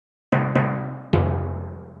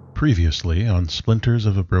Previously on Splinters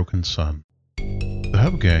of a Broken Sun. The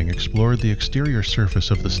Hub Gang explored the exterior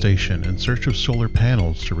surface of the station in search of solar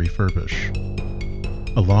panels to refurbish.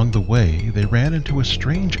 Along the way, they ran into a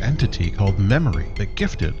strange entity called Memory that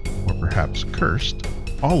gifted, or perhaps cursed,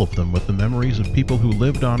 all of them with the memories of people who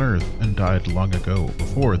lived on Earth and died long ago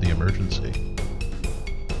before the emergency.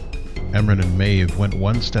 Emran and Maeve went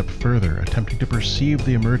one step further, attempting to perceive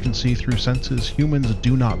the emergency through senses humans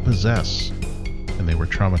do not possess, and they were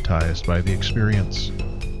traumatized by the experience.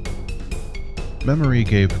 Memory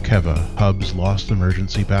gave Keva Hub's lost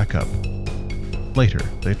emergency backup. Later,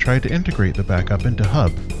 they tried to integrate the backup into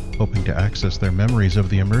Hub, hoping to access their memories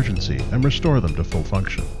of the emergency and restore them to full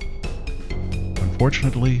function.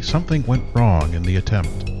 Unfortunately, something went wrong in the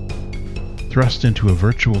attempt. Thrust into a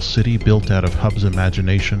virtual city built out of Hub's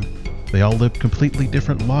imagination, they all lived completely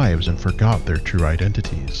different lives and forgot their true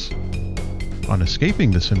identities. On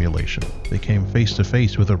escaping the simulation, they came face to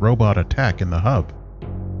face with a robot attack in the Hub,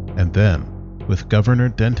 and then with Governor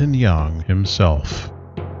Denton Young himself.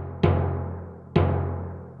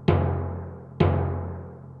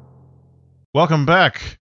 Welcome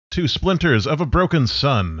back to Splinters of a Broken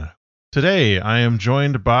Sun. Today I am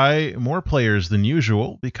joined by more players than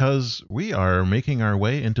usual because we are making our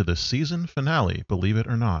way into the season finale, believe it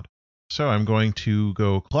or not. So I'm going to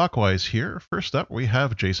go clockwise here. First up, we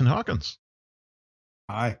have Jason Hawkins.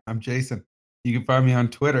 Hi, I'm Jason. You can find me on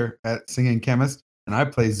Twitter at Singing Chemist, and I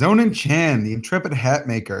play Zonin Chan, the intrepid hat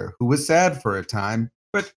maker, who was sad for a time,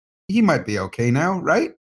 but he might be okay now,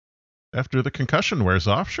 right? After the concussion wears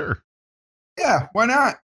off, sure. Yeah, why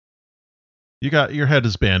not? Your head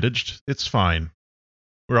is bandaged. It's fine.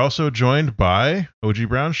 We're also joined by OG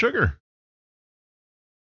Brown Sugar.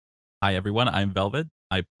 Hi everyone, I'm Velvet.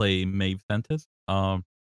 I play Maeve Sentis, the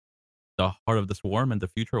heart of the swarm and the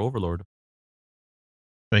future overlord.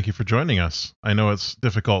 Thank you for joining us. I know it's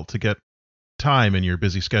difficult to get time in your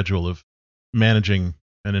busy schedule of managing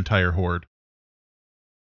an entire horde.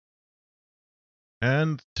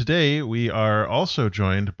 And today we are also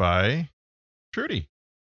joined by Trudy.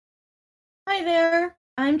 Hi there,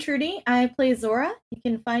 I'm Trudy. I play Zora. You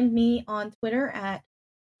can find me on Twitter at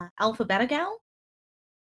AlphabetaGal.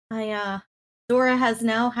 Zora has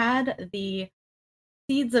now had the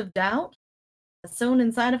seeds of doubt sown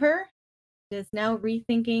inside of her. Is now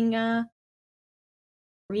rethinking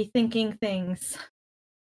things.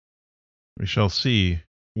 We shall see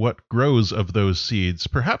what grows of those seeds,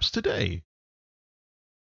 perhaps today.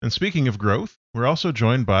 And speaking of growth, we're also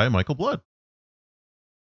joined by Michael Blood.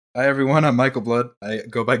 Hi everyone, I'm Michael Blood. I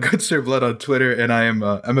go by Good Sir Blood on Twitter, and I'm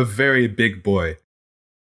a very big boy.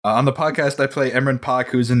 On the podcast, I play Emran Pak,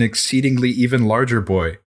 who's an exceedingly even larger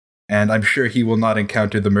boy, and I'm sure he will not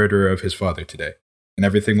encounter the murderer of his father today. And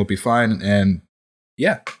everything will be fine, and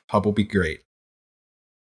yeah, Hub will be great.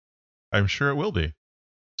 I'm sure it will be.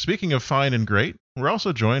 Speaking of fine and great, we're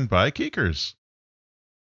also joined by Keekers.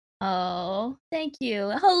 Oh, thank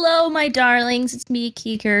you. Hello, my darlings. It's me,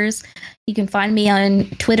 Keekers. You can find me on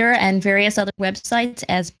Twitter and various other websites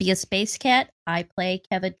as Be a Space Cat. I play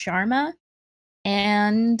Keva Sharma,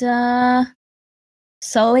 and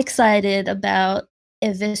so excited about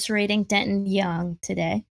eviscerating Denton Young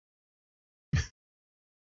today.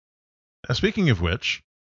 Speaking of which,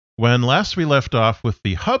 when last we left off with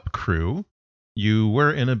the Hub crew, you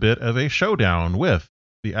were in a bit of a showdown with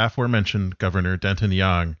the aforementioned Governor Denton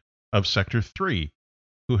Young of Sector 3,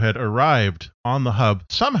 who had arrived on the Hub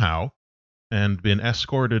somehow and been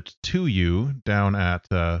escorted to you down at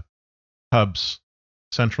Hub's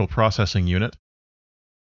central processing unit,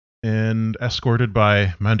 and escorted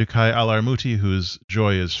by Mandukai Alarmuti, whose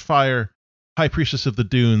joy is fire, High Priestess of the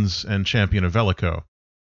Dunes, and Champion of Velico.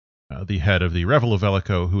 The head of the Revel of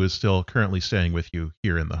Velico, who is still currently staying with you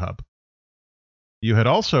here in the Hub. You had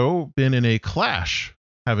also been in a clash,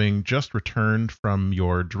 having just returned from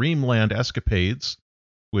your Dreamland escapades,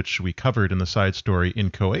 which we covered in the side story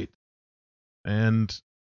in Kuwait. And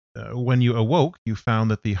when you awoke, you found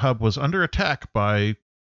that the Hub was under attack by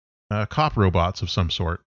cop robots of some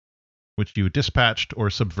sort, which you dispatched or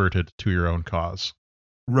subverted to your own cause.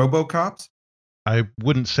 Robocops? I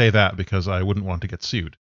wouldn't say that because I wouldn't want to get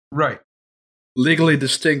sued. Right. Legally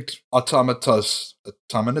distinct automatus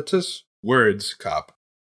words, cop.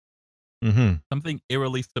 Mm-hmm. Something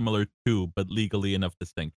eerily similar to, but legally enough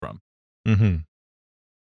distinct from. Mm-hmm.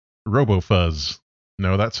 Robofuzz.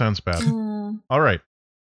 No, that sounds bad. All right.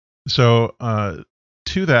 So,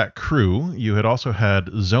 to that crew, you had also had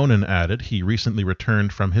Zonin added. He recently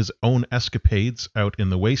returned from his own escapades out in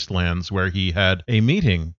the wastelands where he had a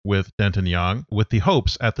meeting with Denton Young with the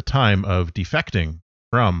hopes at the time of defecting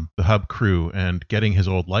from the Hub crew and getting his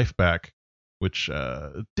old life back which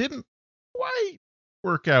didn't quite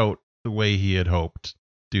work out the way he had hoped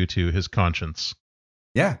due to his conscience.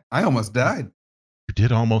 Yeah, I almost died. You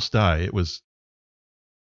did almost die. It was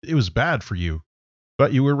bad for you.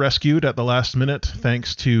 But you were rescued at the last minute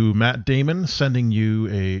thanks to Matt Damon sending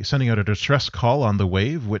out a distress call on the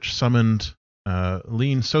wave, which summoned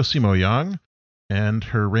Lean Sosimo Yang and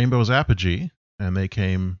her Rainbow's Apogee, and they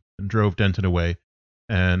came and drove Denton away,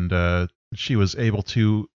 and she was able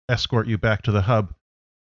to escort you back to the hub.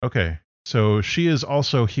 Okay, so she is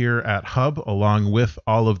also here at hub along with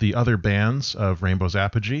all of the other bands of Rainbow's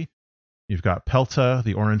Apogee. You've got Pelta,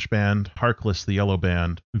 the orange band, Harkless, the yellow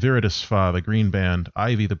band, Viridis Fa, the green band,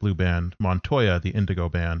 Ivy, the blue band, Montoya, the indigo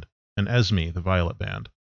band, and Esme, the violet band.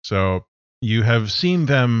 So you have seen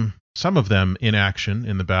them, some of them, in action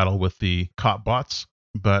in the battle with the cop bots,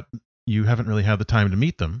 but you haven't really had the time to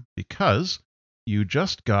meet them because you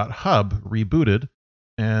just got Hub rebooted,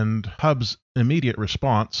 and Hub's immediate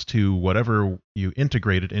response to whatever you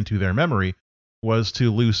integrated into their memory was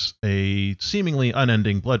to loose a seemingly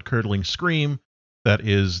unending, blood-curdling scream that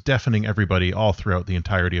is deafening everybody all throughout the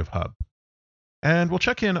entirety of Hub. And we'll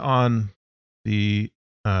check in on the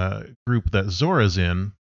group that Zora's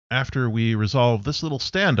in after we resolve this little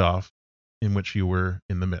standoff in which you were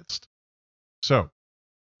in the midst. So,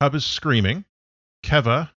 Hub is screaming.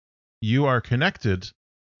 Keva, you are connected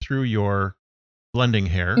through your blending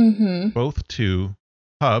hair, both to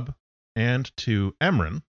Hub and to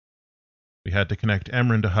Emran. We had to connect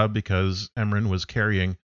Emran to Hub because Emran was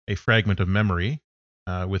carrying a fragment of memory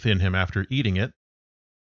within him after eating it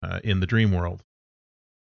in the dream world.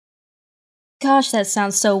 Gosh, that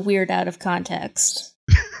sounds so weird out of context.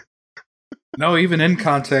 No, even in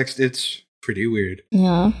context, it's pretty weird.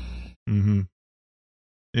 Yeah. Mm-hmm.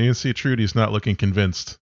 You can see Trudy's not looking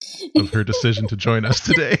convinced of her decision to join us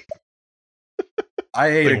today. I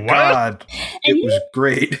ate a What? god. And It was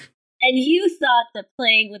great. And you thought that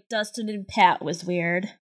playing with Dustin and Pat was weird.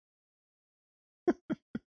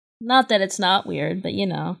 Not that it's not weird, but you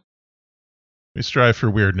know. We strive for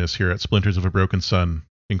weirdness here at Splinters of a Broken Sun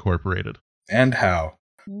Incorporated. And how?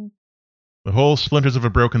 The whole Splinters of a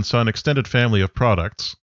Broken Sun extended family of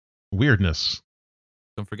products. Weirdness.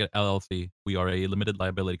 Don't forget LLC. We are a limited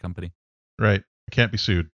liability company. Right. Can't be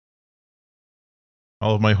sued.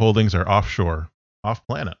 All of my holdings are offshore,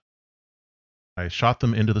 off-planet. I shot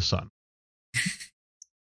them into the sun.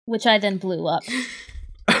 Which I then blew up.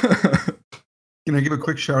 Can I give a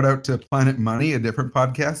quick shout out to Planet Money, a different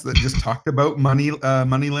podcast that just talked about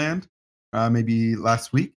Moneyland, maybe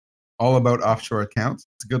last week, all about offshore accounts.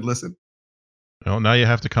 It's a good listen. Well, now you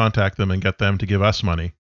have to contact them and get them to give us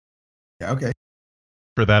money Yeah, okay.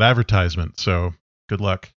 for that advertisement. So good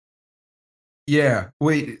luck. Yeah,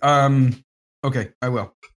 wait. Okay, I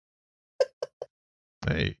will.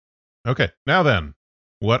 Hey. Okay, now then,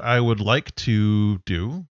 what I would like to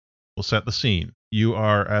do, we'll set the scene. You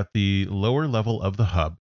are at the lower level of the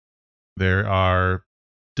hub. There are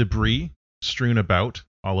debris strewn about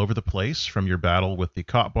all over the place from your battle with the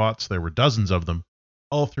cop bots. There were dozens of them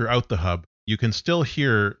all throughout the hub. You can still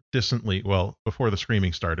hear distantly, well, before the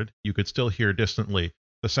screaming started, you could still hear distantly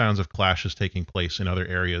the sounds of clashes taking place in other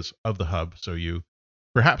areas of the hub, so you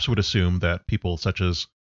perhaps would assume that people such as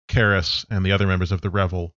Karis and the other members of the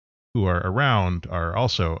Revel who are around are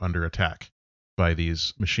also under attack by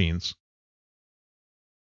these machines.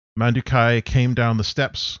 Mandukai came down the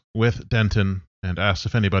steps with Denton and asked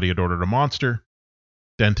if anybody had ordered a monster.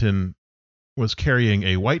 Denton was carrying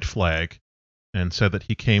a white flag and said that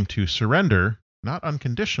he came to surrender, not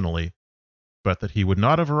unconditionally, but that he would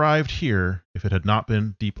not have arrived here if it had not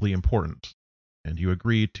been deeply important. And you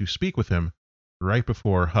agreed to speak with him right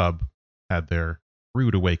before Hub had their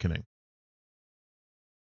rude awakening.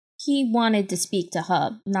 He wanted to speak to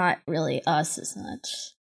Hub, not really us as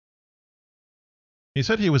much. He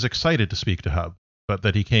said he was excited to speak to Hub, but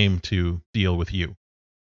that he came to deal with you.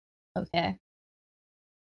 Okay.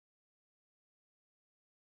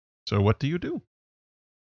 So what do you do?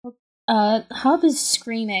 Hub is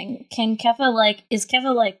screaming. Is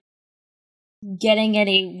Keva getting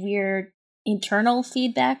any weird internal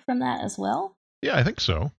feedback from that as well? Yeah, I think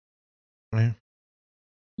so. Right.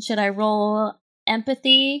 Should I roll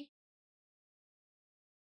empathy?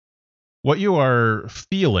 What you are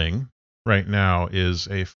feeling right now is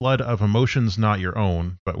a flood of emotions not your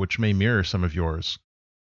own, but which may mirror some of yours.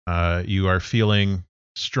 You are feeling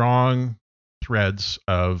strong threads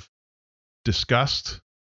of disgust,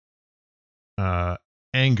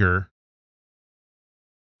 anger,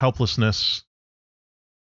 helplessness,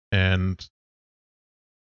 and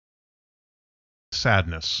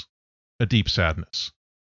sadness, a deep sadness,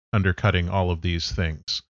 undercutting all of these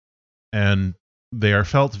things. and they are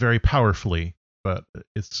felt very powerfully, but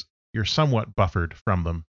you're somewhat buffered from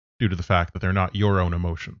them due to the fact that they're not your own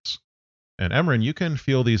emotions. And Emran, you can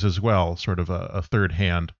feel these as well, sort of a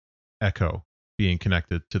third-hand echo being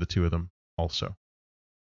connected to the two of them also.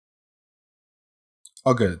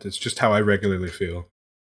 Oh, good. It's just how I regularly feel.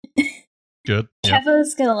 Good. Yeah.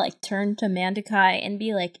 Keva's gonna like turn to Mandakai and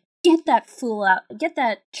be like, "Get that fool out! Get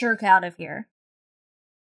that jerk out of here!"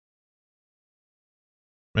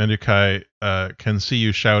 Mandakai can see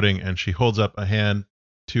you shouting, and she holds up a hand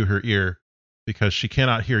to her ear because she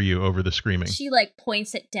cannot hear you over the screaming. She like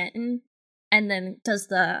points at Denton and then does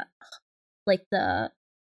the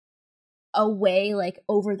away, like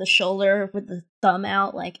over the shoulder with the thumb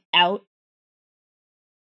out, like out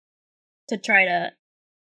to try to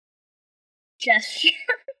gesture.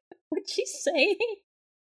 What's she saying?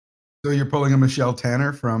 So you're pulling a Michelle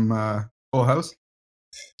Tanner from Full House?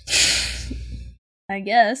 I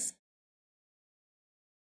guess.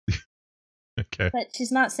 Okay. But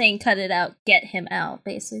she's not saying cut it out, get him out,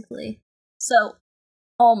 basically. So,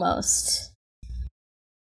 almost.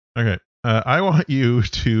 Okay. I want you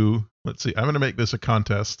to, let's see, I'm going to make this a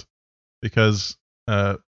contest because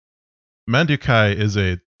Mandakai is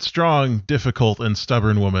a strong, difficult, and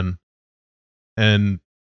stubborn woman, and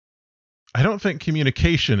I don't think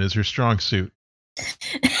communication is her strong suit.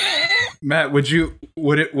 Matt, would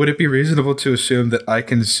it be reasonable to assume that I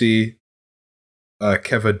can see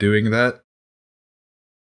Keva doing that?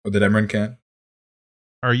 Or that Emran can?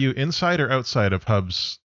 Are you inside or outside of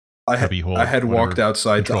Hub's cubbyhole? I had walked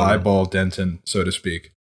outside to control room? eyeball Denton, so to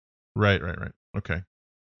speak. Right. Okay.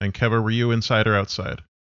 And Keva, were you inside or outside?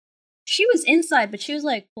 She was inside, but she was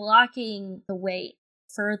like blocking the way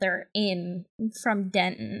further in from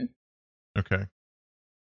Denton. Okay.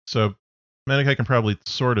 So Mandakai can probably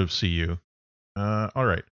sort of see you. All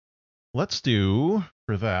right. Let's do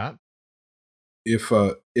for that. If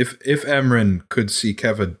Emran could see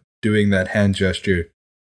Keva doing that hand gesture,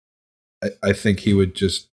 I think he would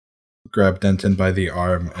just grab Denton by the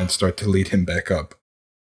arm and start to lead him back up.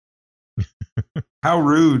 How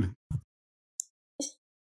rude.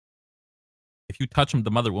 If you touch him,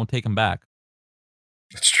 the mother won't take him back.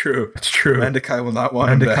 It's true. Mandakai will not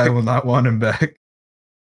want him back. Mandakai will not want him back.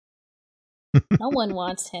 No one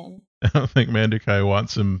wants him. I don't think Mandakai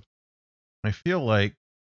wants him. I feel like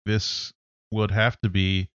this would have to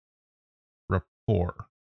be rapport.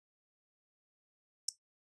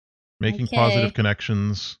 Making positive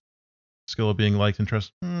connections, skill of being liked and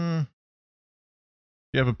trusted. Do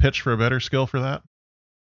you have a pitch for a better skill for that?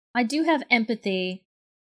 I do have empathy,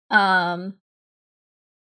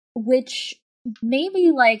 which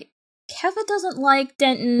maybe like Keva doesn't like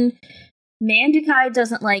Denton, Mandakai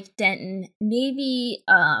doesn't like Denton. Maybe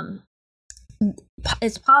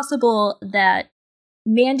it's possible that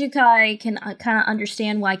Mandakai can kind of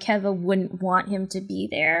understand why Keva wouldn't want him to be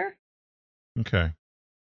there. Okay.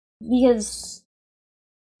 Because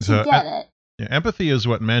So get it. Yeah, empathy is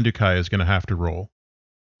what Mandakai is going to have to roll.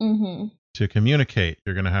 Mm-hmm. To communicate,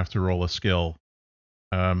 you're going to have to roll a skill.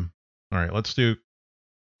 All right, let's do.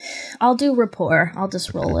 I'll do rapport. I'll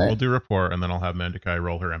just roll it. We'll do rapport, and then I'll have Mandakai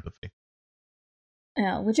roll her empathy.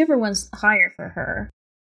 Yeah, whichever one's higher for her.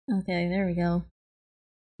 Okay, there we go.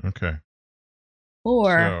 Okay.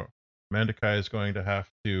 4. So Mandakai is going to have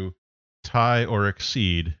to tie or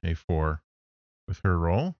exceed a 4 with her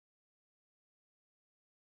roll.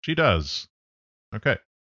 She does. Okay.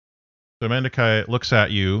 So Mandakai looks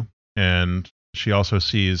at you, and she also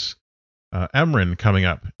sees Emran coming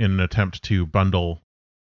up in an attempt to bundle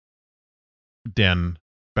Den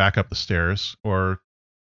back up the stairs, or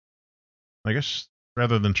I guess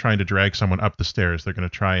rather than trying to drag someone up the stairs, they're going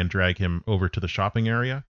to try and drag him over to the shopping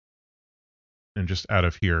area and just out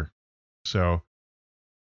of here. So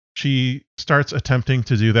she starts attempting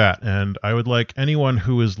to do that, and I would like anyone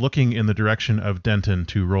who is looking in the direction of Denton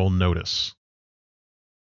to roll notice.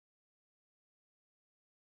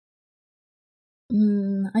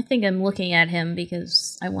 I think I'm looking at him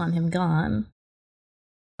because I want him gone.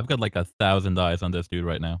 I've got like 1,000 eyes on this dude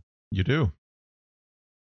right now. You do.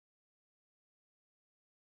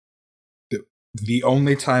 The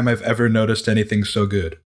only time I've ever noticed anything so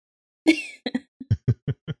good. You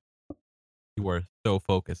were so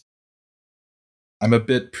focused. I'm a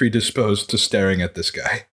bit predisposed to staring at this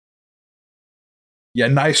guy. Yeah,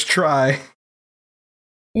 nice try.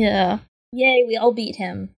 Yeah. Yay, we all beat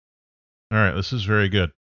him. All right, this is very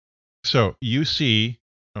good. So you see.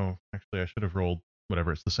 Oh, actually, I should have rolled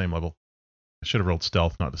whatever. It's the same level. I should have rolled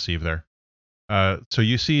stealth, not deceive there. So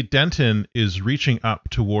you see Denton is reaching up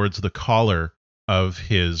towards the collar of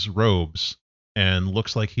his robes and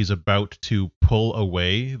looks like he's about to pull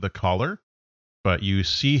away the collar, but you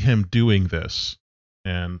see him doing this.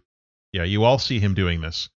 And yeah, you all see him doing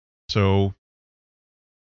this. So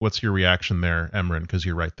what's your reaction there, Emran? Because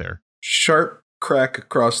you're right there. Sharp crack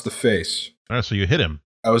across the face. All right, so you hit him.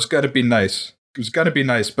 I was gonna be nice. It was gonna be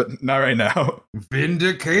nice, but not right now.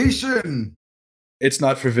 Vindication. It's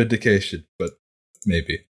not for vindication, but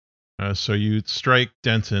maybe. So you strike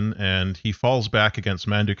Denton, and he falls back against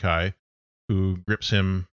Mandukai, who grips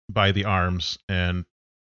him by the arms. And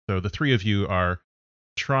so the three of you are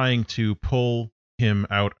trying to pull him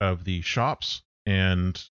out of the shops,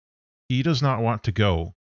 and he does not want to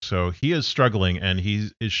go. So he is struggling, and he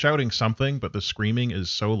is shouting something, but the screaming is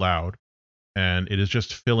so loud, and it is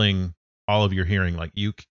just filling all of your hearing. Like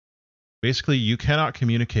you cannot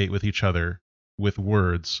communicate with each other with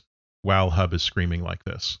words while Hub is screaming like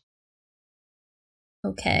this.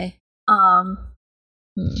 Okay.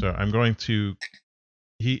 So I'm going to.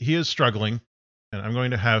 He is struggling, and I'm going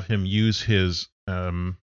to have him use his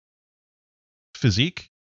physique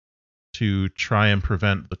to try and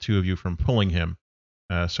prevent the two of you from pulling him.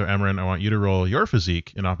 So Emran, I want you to roll your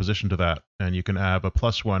physique in opposition to that, and you can have a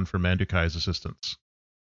 +1 for Mandukai's assistance.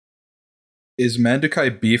 Is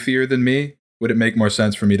Mandukai beefier than me? Would it make more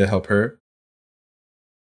sense for me to help her?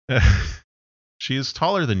 She is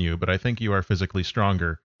taller than you, but I think you are physically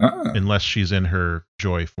stronger, Ah, unless she's in her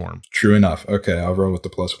joy form. true enough. Okay, I'll roll with the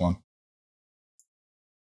 +1.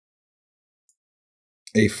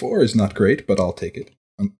 A 4 is not great, but I'll take it.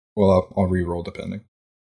 I'll re-roll depending.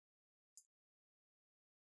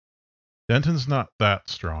 Denton's not that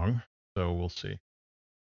strong, so we'll see.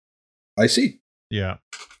 I see. Yeah.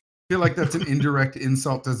 I feel like that's an indirect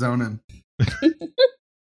insult to Zonin.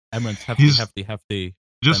 Emran's He's- hefty.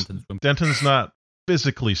 Just Denton's from- Denton's not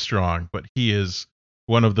physically strong, but he is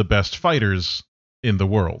one of the best fighters in the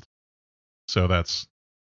world. So that's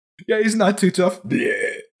Yeah, he's not too tough.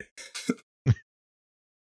 Yeah.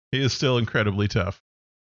 he is still incredibly tough.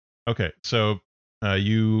 Okay, so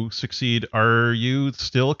you succeed. Are you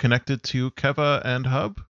still connected to Keva and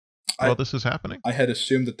Hub while this is happening? I had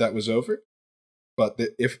assumed that was over, but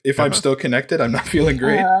if I'm Uh-huh. still connected, I'm not feeling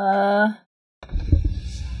great.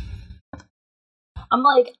 I'm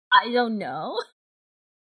like, I don't know.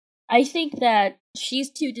 I think that she's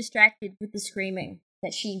too distracted with the screaming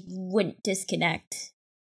that she wouldn't disconnect.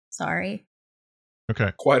 Sorry.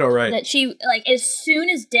 Okay. Quite all right. That she, like, as soon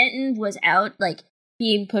as Denton was out, like,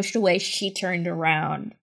 being pushed away, she turned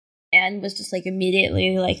around and was just, like,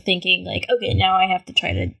 immediately, like, thinking, like, okay, now I have to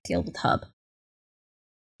try to deal with Hub.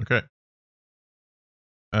 Okay.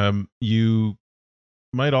 You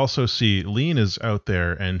might also see Lean is out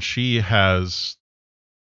there, and she has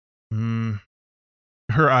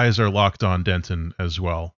her eyes are locked on Denton as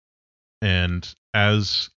well. And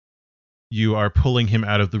as you are pulling him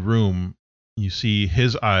out of the room, you see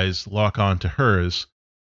his eyes lock onto hers,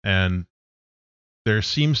 and there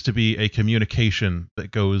seems to be a communication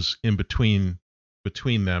that goes in between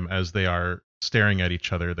them as they are staring at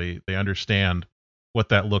each other. They understand what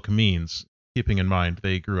that look means, keeping in mind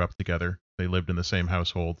they grew up together. They lived in the same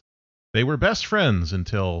household. They were best friends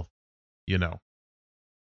until,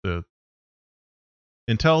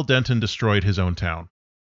 until Denton destroyed his own town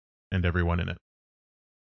and everyone in it.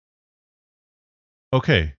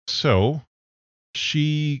 Okay, so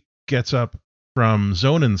she gets up from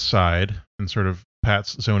Zonin's side and sort of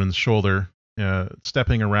pats Zonin's shoulder,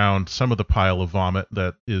 stepping around some of the pile of vomit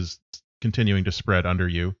that is continuing to spread under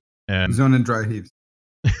you. And Zonin dry heaves.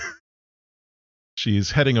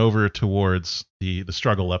 she's heading over towards the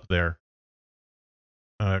struggle up there.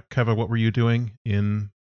 Keva, what were you doing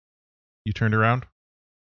you turned around?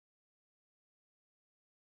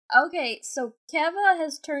 Okay, so Keva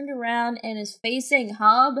has turned around and is facing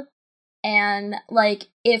Hub, and, like,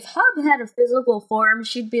 if Hub had a physical form,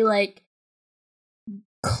 she'd be, like,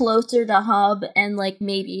 closer to Hub and, like,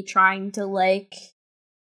 maybe trying to, like,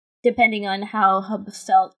 depending on how Hub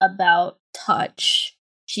felt about touch,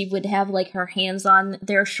 she would have, like, her hands on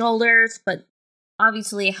their shoulders, but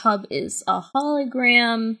obviously Hub is a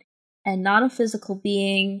hologram and not a physical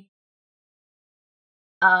being.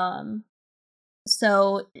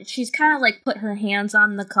 So she's kind of like put her hands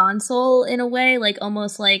on the console in a way, like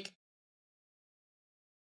almost like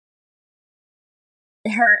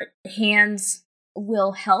her hands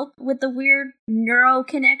will help with the weird neuro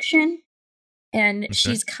connection. And Okay.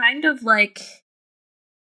 she's kind of like,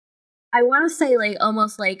 I want to say like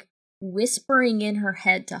almost like whispering in her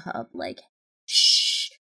head to Hub, like, shh,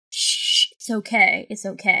 shh, it's okay, it's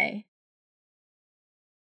okay.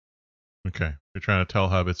 Okay. You're trying to tell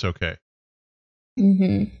Hub it's okay.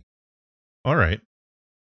 Mm-hmm. All right.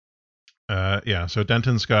 Yeah, so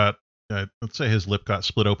Denton's got, let's say his lip got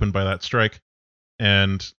split open by that strike,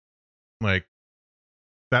 and like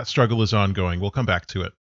that struggle is ongoing. We'll come back to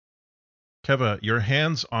it. Keva, your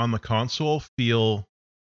hands on the console feel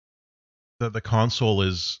that the console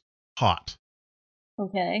is hot.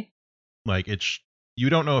 Okay. Like you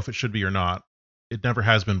don't know if it should be or not. It never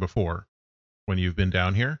has been before when you've been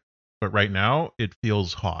down here, but right now it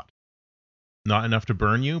feels hot. Not enough to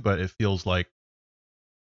burn you, but it feels like,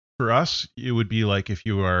 for us, it would be like if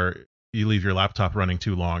you leave your laptop running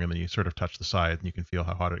too long and then you sort of touch the side and you can feel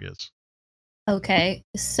how hot it is. Okay.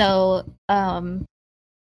 So, and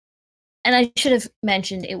I should have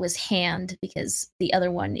mentioned it was hand because the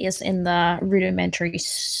other one is in the rudimentary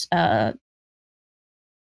sling.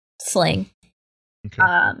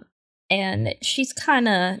 Okay. And she's kind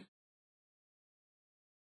of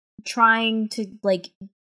trying to like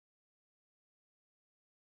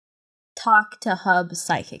talk to Hub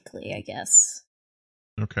psychically, I guess.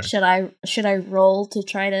 Okay. Should I roll to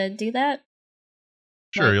try to do that?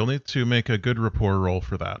 Sure, Like- you'll need to make a good rapport roll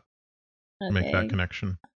for that. Okay. Make that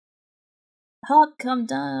connection. Hub, calm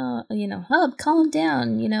down. Hub, calm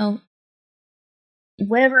down.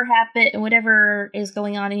 Whatever happened, whatever is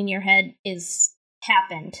going on in your head is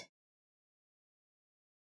happened.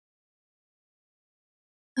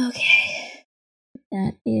 Okay.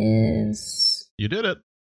 That is. You did it.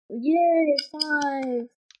 Yay, 5. You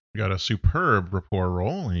got a superb rapport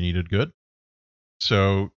roll, and you needed good.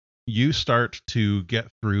 So you start to get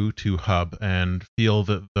through to Hub and feel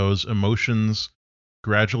that those emotions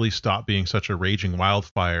gradually stop being such a raging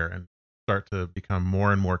wildfire and start to become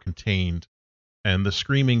more and more contained. And the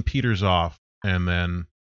screaming peters off, and then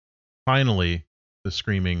finally the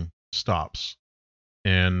screaming stops.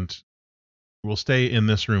 And we'll stay in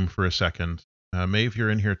this room for a second. Maeve, you're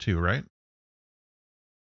in here too, right?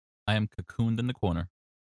 I am cocooned in the corner.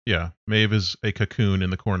 Yeah, Maeve is a cocoon in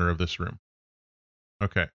the corner of this room.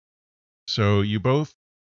 Okay. So you both...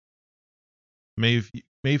 Maeve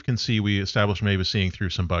can see, we established Maeve is seeing through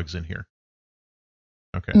some bugs in here.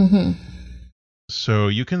 Okay. Mm-hmm. So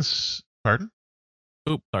you can... Pardon?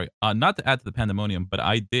 Oops, sorry. Not to add to the pandemonium, but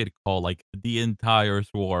I did call like the entire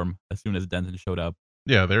swarm as soon as Denton showed up.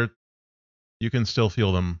 Yeah, you can still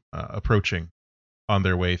feel them approaching on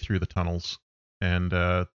their way through the tunnels and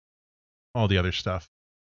all the other stuff.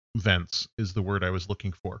 Vents is the word I was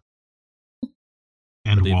looking for.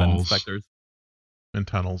 And The event walls inspectors. and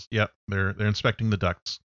tunnels. Yep, they're inspecting the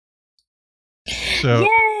ducts. So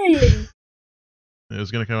Yay! it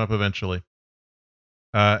was going to come up eventually.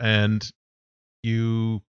 And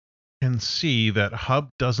you can see that Hub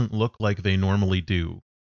doesn't look like they normally do.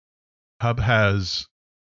 Hub has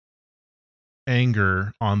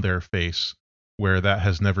anger on their face where that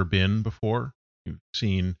has never been before. You've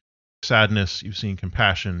seen sadness, you've seen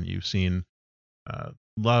compassion, you've seen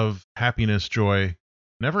love, happiness, joy,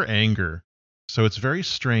 never anger. So it's very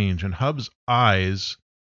strange, and Hub's eyes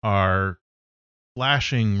are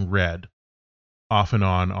flashing red off and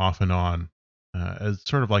on, as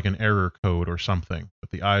sort of like an error code or something,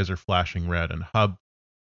 but the eyes are flashing red, and Hub,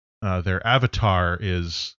 their avatar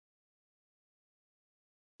is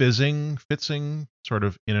fitzing, sort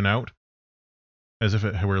of in and out, as if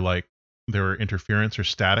it were like there were interference or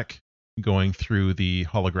static going through the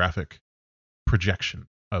holographic projection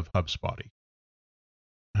of Hub's body.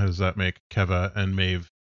 How does that make Keva and Maeve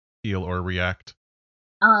feel or react?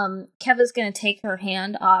 Keva's gonna take her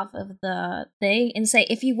hand off of the thing and say,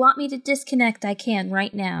 if you want me to disconnect, I can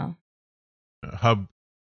right now. Hub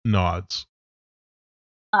nods.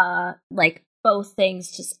 Like both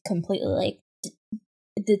things just completely like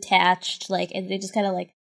detached, like, and they just kind of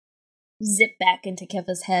like zip back into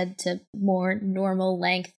Keva's head to more normal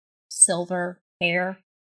length silver hair.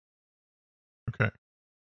 Okay.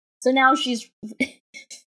 So now she's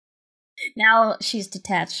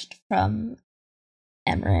detached from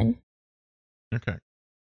Emran. Okay.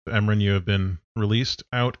 So Emran, you have been released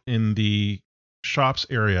out in the shops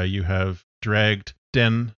area. You have dragged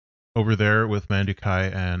Den over there with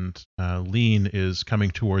Mandukai, and Lean is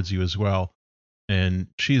coming towards you as well. And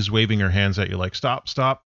she's waving her hands at you like, stop,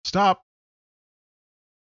 stop, stop.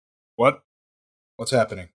 What? What's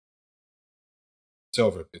happening? It's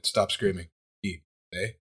over. It stopped screaming.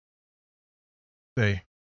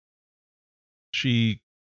 She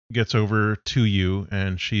gets over to you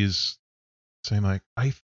and she's saying like,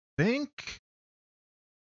 I think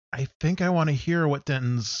I want to hear what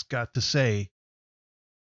Denton's got to say.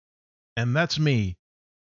 And that's me.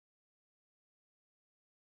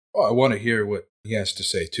 Oh, I want to hear what he has to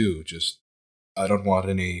say too. Just, I don't want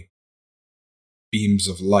any beams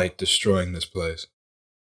of light destroying this place.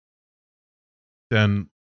 Then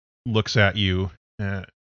looks at you.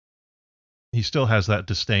 He still has that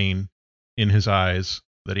disdain in his eyes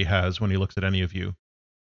that he has when he looks at any of you.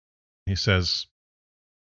 He says,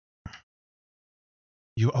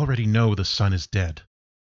 "You already know the sun is dead.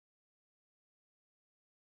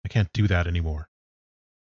 I can't do that anymore."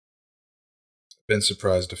 Been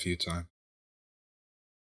surprised a few times.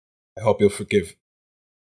 I hope you'll forgive.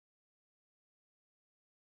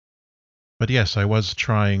 But yes, I was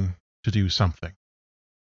trying to do something.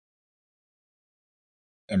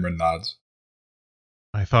 Emran nods.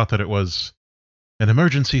 I thought that it was an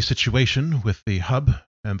emergency situation with the hub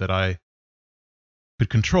and that I could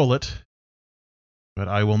control it, but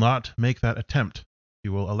I will not make that attempt.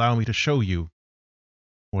 You will allow me to show you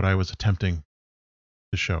what I was attempting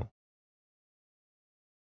to show.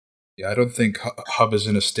 Yeah, I don't think Hub is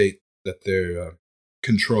in a state that they're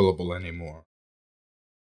controllable anymore.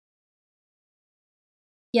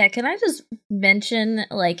 Yeah, can I just mention,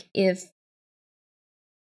 like, if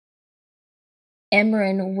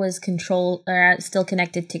Emran was still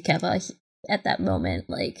connected to Keva at that moment,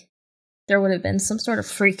 like, there would have been some sort of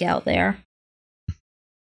freak out there.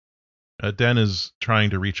 Den is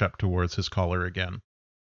trying to reach up towards his collar again.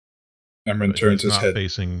 Emran turns his head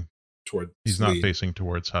towards He's not facing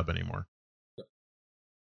towards Hub anymore.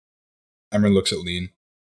 Emran looks at Lean,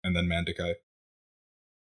 and then Mandakai.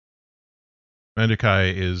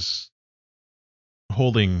 Mandakai is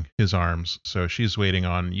holding his arms, so she's waiting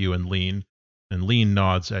on you and Lean. And Lean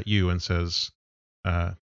nods at you and says,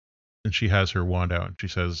 and she has her wand out, and she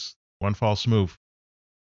says, "One false move."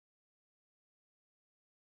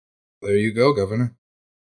 There you go, Governor.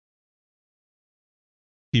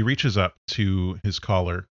 He reaches up to his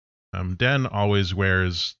collar. Den always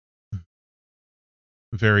wears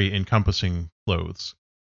very encompassing clothes.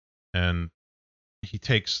 And he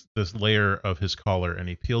takes this layer of his collar and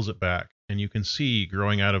he peels it back. And you can see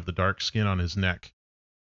growing out of the dark skin on his neck,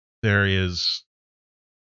 there is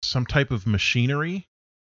some type of machinery.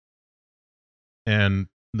 And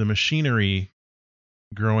the machinery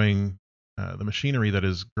that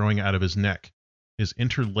is growing out of his neck is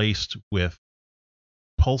interlaced with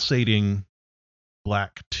pulsating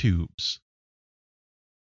black tubes.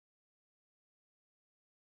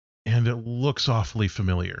 And it looks awfully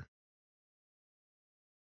familiar.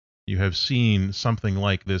 You have seen something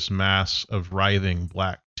like this mass of writhing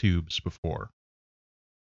black tubes before.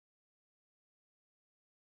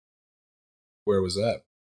 Where was that?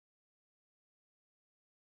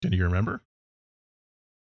 Can you remember?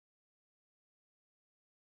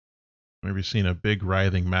 Maybe seen a big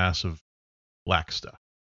writhing mass of black stuff.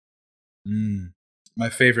 My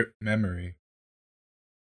favorite memory.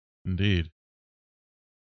 Indeed.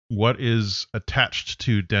 What is attached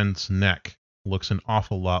to Den's neck looks an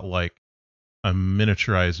awful lot like a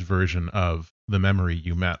miniaturized version of the memory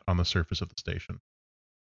you met on the surface of the station.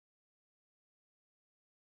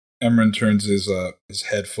 Emran turns his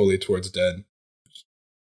head fully towards Den.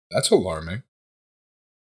 That's alarming.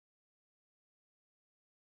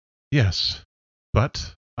 Yes,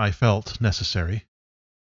 but I felt necessary,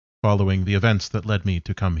 following the events that led me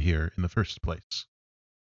to come here in the first place.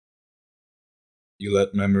 You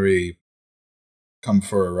let memory come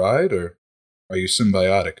for a ride, or are you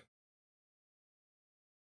symbiotic?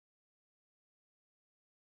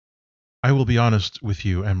 I will be honest with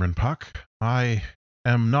you, Emran Pak. I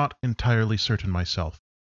am not entirely certain myself.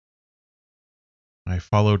 I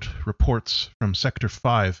followed reports from Sector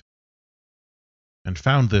 5 and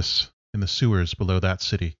found this in the sewers below that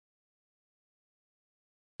city.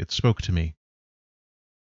 It spoke to me.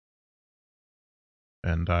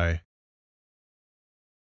 And I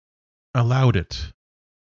allowed it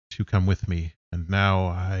to come with me, and now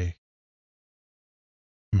I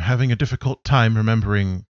am having a difficult time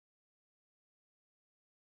remembering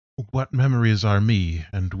what memories are me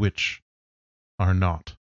and which are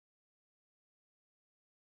not.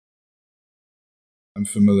 I'm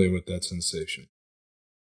familiar with that sensation.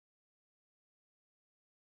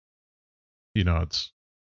 He nods.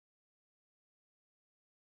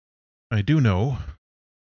 I do know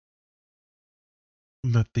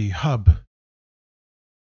that the hub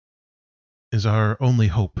is our only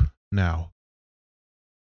hope now.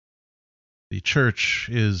 The church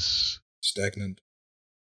is stagnant.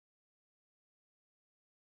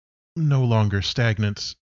 No longer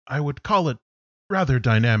stagnant. I would call it rather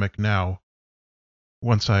dynamic now,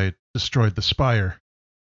 once I destroyed the spire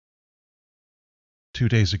 2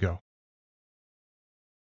 days ago.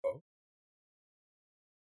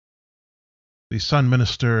 The Sun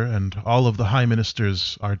Minister and all of the High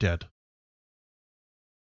Ministers are dead.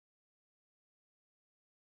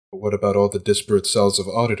 But what about all the disparate cells of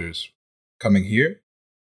auditors? Coming here?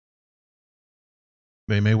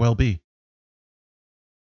 They may well be.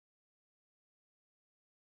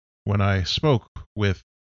 When I spoke with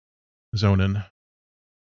Zonin,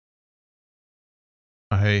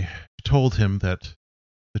 I told him that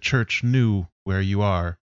the church knew where you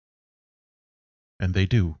are, and they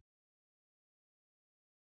do.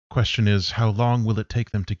 Question is, how long will it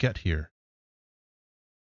take them to get here?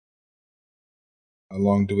 How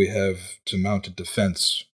long do we have to mount a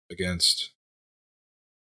defense against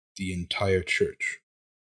the entire church?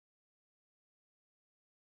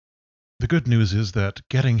 The good news is that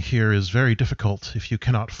getting here is very difficult if you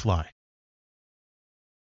cannot fly.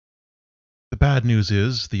 The bad news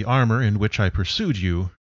is the armor in which I pursued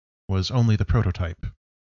you was only the prototype.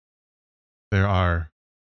 There are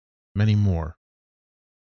many more.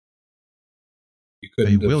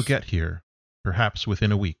 They will get here, perhaps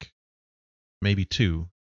within a week, maybe 2.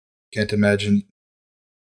 Can't imagine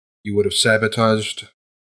you would have sabotaged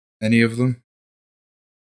any of them?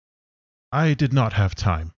 I did not have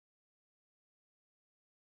time.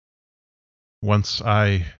 Once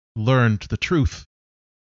I learned the truth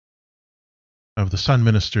of the Sun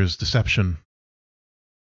Minister's deception,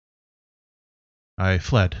 I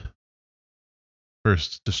fled,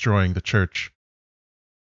 first destroying the church,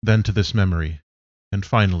 then to this memory, and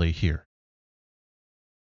finally here.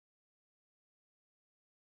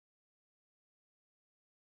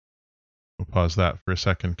 We'll pause that for a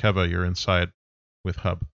second. Keva, you're inside with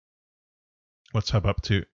Hub. What's Hub up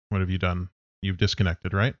to? What have you done? You've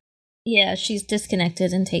disconnected, right? Yeah, she's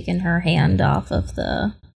disconnected and taken her hand off of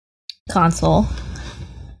the console.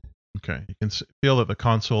 Okay. You can feel that the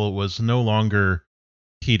console was no longer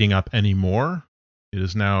heating up anymore. It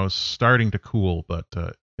is now starting to cool, but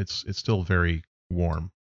it's still very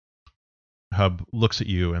warm. Hub looks at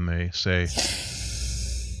you and they say,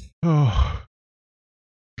 "Oh,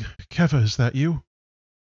 Keva, is that you?"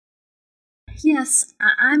 Yes,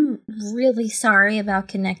 I'm really sorry about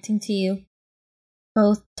connecting to you.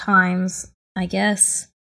 Both times, I guess.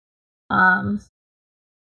 I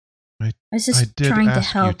was just I did trying to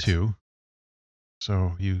ask help. you to,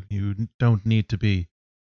 so you don't need to be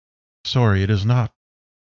sorry. It is not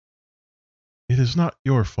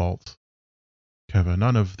your fault, Keva.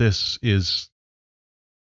 None of this is...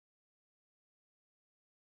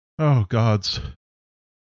 Oh, gods.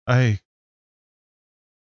 I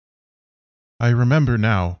remember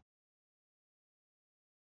now.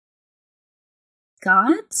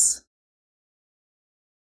 Gods?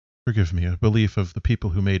 Forgive me, a belief of the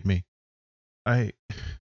people who made me. I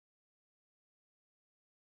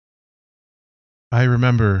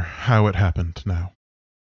remember how it happened now.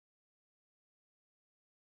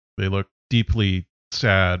 They look deeply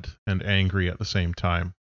sad and angry at the same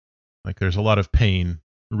time. Like there's a lot of pain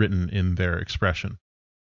written in their expression.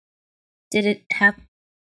 Did it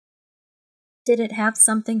have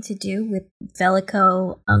something to do with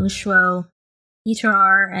Velico, Ungshuo,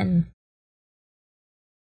 Yitrar, and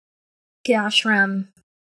Gashram?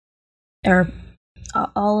 Or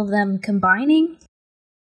all of them combining?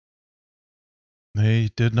 They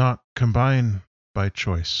did not combine by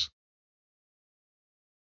choice.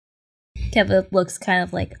 Keva looks kind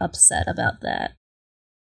of like upset about that.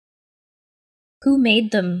 Who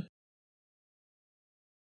made them?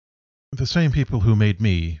 The same people who made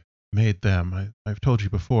me made them. I've told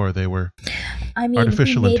you before, they were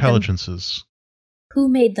artificial intelligences. Who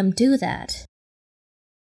made them do that?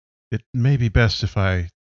 It may be best if I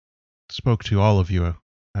spoke to all of you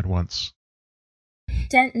at once.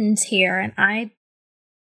 Denton's here, and I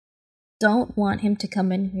don't want him to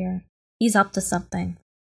come in here. He's up to something.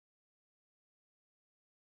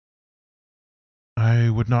 I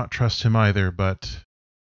would not trust him either, but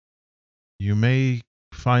you may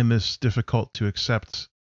find this difficult to accept.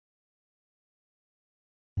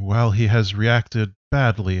 While he has reacted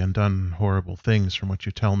badly and done horrible things from what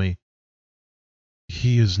you tell me,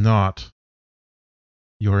 he is not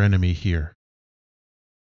your enemy here.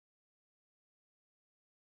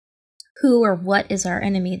 Who or what is our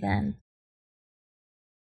enemy then?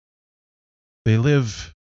 They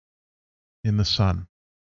live in the sun.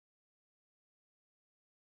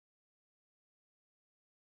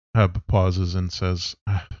 Hub pauses and says,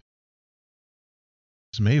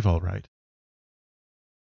 "Is Maeve all right?"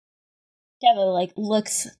 Keva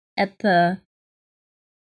looks at the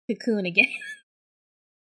cocoon again.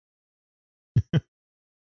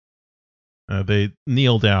 They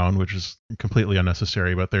kneel down, which is completely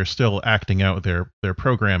unnecessary, but they're still acting out their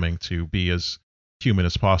programming to be as human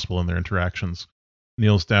as possible in their interactions.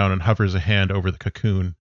 Kneels down and hovers a hand over the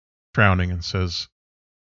cocoon, frowning, and says,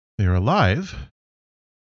 "They're alive.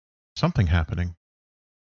 Something happening.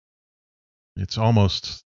 It's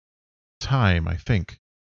almost time, I think."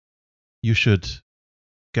 you should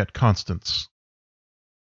get Constance.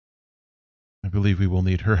 I believe we will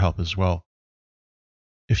need her help as well.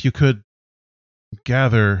 If you could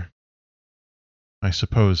gather, I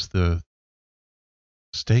suppose, the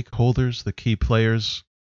stakeholders, the key players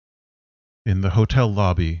in the hotel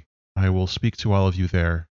lobby, I will speak to all of you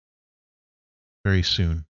there very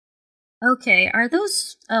soon. Okay, are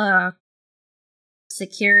those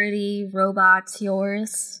security robots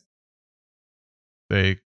yours?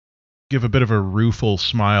 They give a bit of a rueful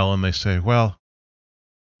smile and they say, well,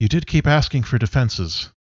 you did keep asking for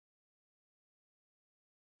defenses.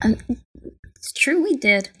 It's true, we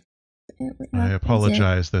did. I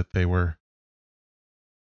apologize that they were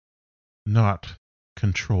not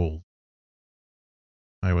controlled.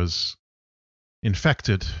 I was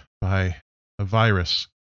infected by a virus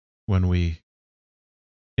when we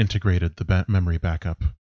integrated the memory backup.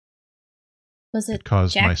 Was it It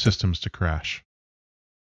caused Jack my systems to crash.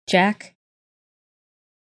 Jack?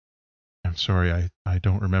 I'm sorry, I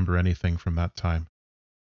don't remember anything from that time.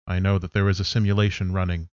 I know that there was a simulation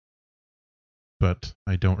running, but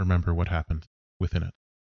I don't remember what happened within it.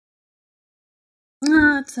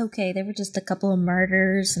 It's okay. There were just a couple of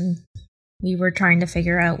murders, and we were trying to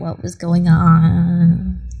figure out what was going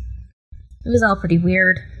on. It was all pretty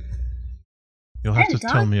weird. You'll have And to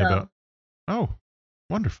tell dog, me though. about... Oh,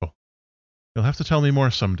 wonderful. You'll have to tell me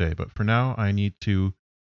more someday, but for now I need to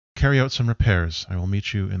carry out some repairs. I will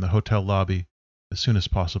meet you in the hotel lobby as soon as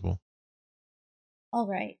possible. All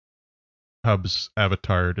right. Hub's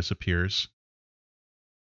avatar disappears.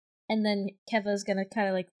 And then Keva's gonna kind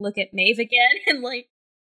of like look at Maeve again and like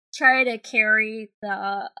try to carry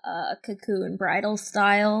the cocoon bridal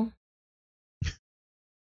style.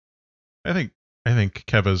 I think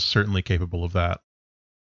Keva's certainly capable of that,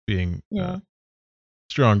 being Yeah. a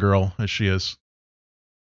strong girl as she is.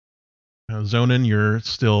 Zonin, you're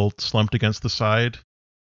still slumped against the side.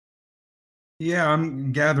 Yeah,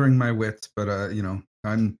 I'm gathering my wits, but I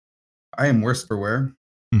am worse for wear.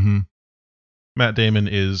 Mm-hmm. Matt Damon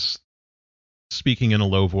is speaking in a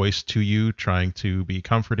low voice to you, trying to be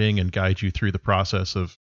comforting and guide you through the process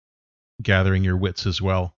of gathering your wits as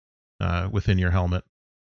well within your helmet.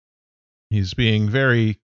 He's being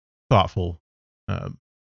very thoughtful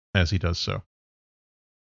as he does so.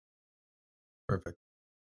 Perfect.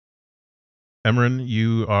 Emran,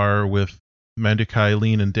 you are with Mandukai,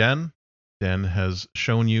 Lean, and Den. Den has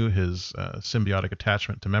shown you his symbiotic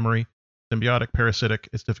attachment to memory. Symbiotic, parasitic,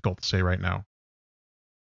 it's difficult to say right now.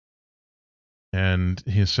 And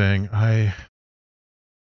he's saying, I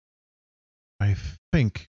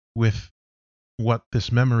think with what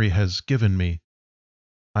this memory has given me,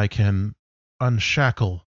 I can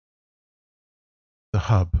unshackle the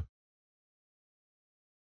hub.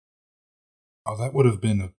 Oh, that would have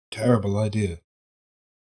been a terrible idea.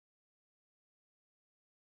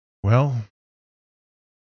 Well,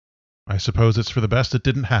 I suppose it's for the best it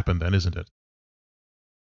didn't happen then, isn't it?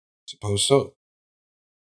 Suppose so.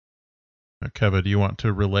 Keva, do you want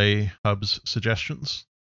to relay Hub's suggestions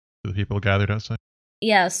to the people gathered outside?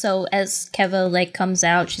 Yeah, so as Keva like comes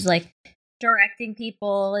out, she's like directing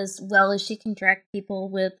people as well as she can direct people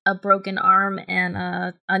with a broken arm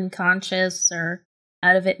and unconscious or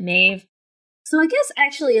out of it Maeve. So I guess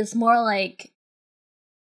actually it's more like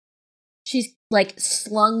she's like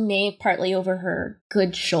slung Maeve partly over her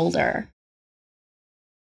good shoulder.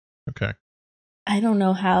 Okay. I don't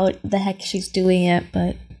know how the heck she's doing it,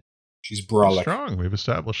 but She's brolic. Strong, we've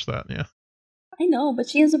established that, yeah. I know, but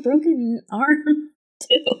she has a broken arm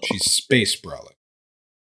too. She's space brolic.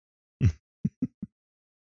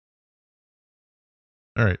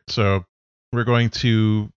 All right, so we're going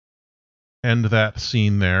to end that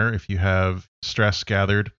scene there. If you have stress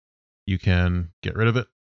gathered, you can get rid of it.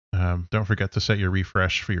 Don't forget to set your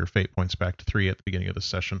refresh for your fate points back to 3 at the beginning of the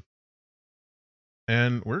session.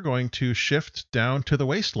 And we're going to shift down to the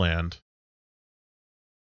wasteland.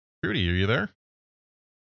 Trudy, are you there?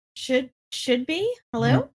 Should be.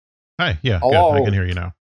 Hello? Hi, yeah, Hello. good. I can hear you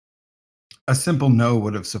now. A simple no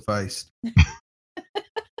would have sufficed.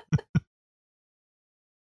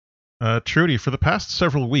 Trudy, for the past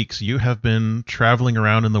several weeks, you have been traveling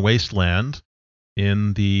around in the wasteland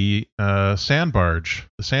in the sand barge,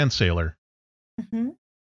 the sand sailor, Mm-hmm.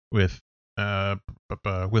 with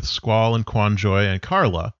Squall and Quanjoy and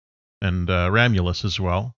Carla and Ramulus as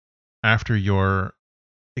well. After your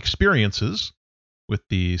experiences with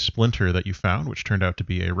the splinter that you found, which turned out to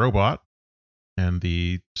be a robot, and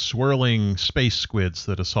the swirling space squids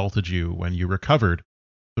that assaulted you when you recovered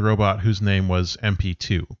the robot whose name was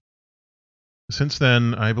MP2. Since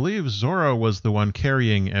then, I believe Zora was the one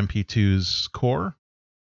carrying MP2's core.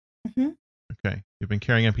 Mm-hmm. Okay. You've been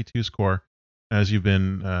carrying MP2's core as you've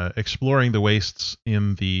been exploring the wastes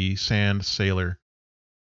in the Sand Sailor.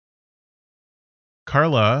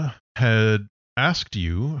 Carla had asked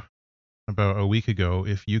you about a week ago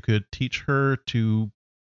if you could teach her to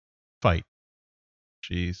fight.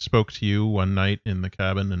 She spoke to you one night in the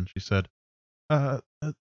cabin and she said,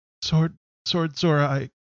 Sword Zora,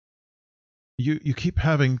 you keep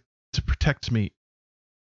having to protect me.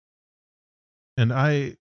 And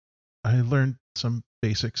I learned some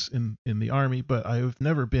basics in the army, but I've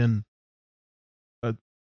never been a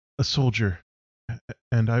soldier.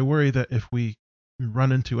 And I worry that if we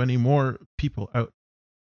run into any more people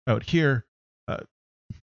out here,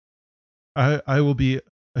 I will be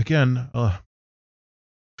again a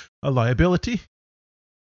liability.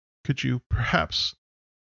 Could you perhaps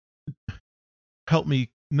help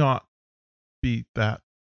me not be that?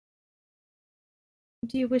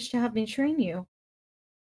 Do you wish to have me train you?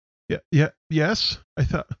 Yes. I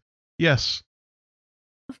thought yes.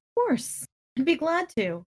 Of course. I'd be glad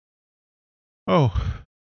to. Oh,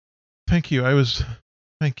 thank you. I was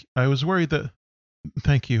worried that.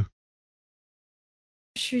 Thank you.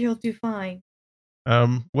 I'm sure you'll do fine.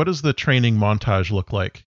 What does the training montage look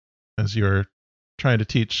like as you're trying to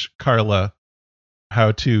teach Carla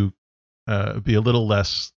how to be a little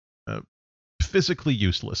less physically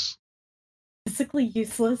useless? Physically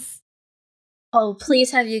useless? Oh,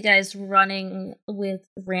 please have you guys running with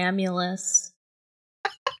Ramulus.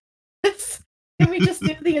 Can we just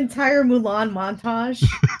do the entire Mulan montage?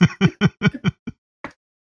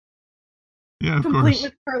 Yeah, of Complete course.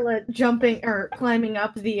 with Carla jumping or climbing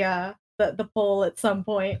up the pole at some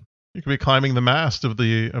point. You could be climbing the mast of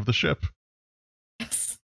the ship.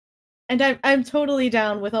 Yes. And I'm totally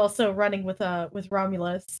down with also running with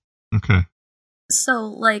Romulus. Okay. So,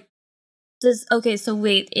 like, so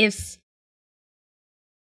wait, if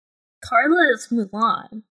Carla is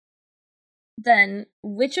Mulan, then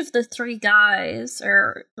which of the three guys,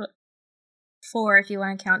 or four if you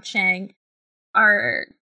want to count Shang, are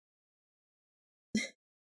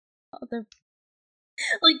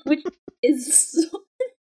like, which is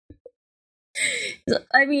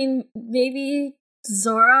I mean, maybe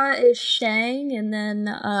Zora is Shang, and then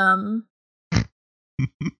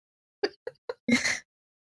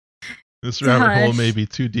This rabbit hole Gosh. may be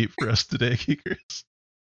too deep for us today, Geekers.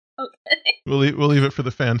 okay. We'll leave it for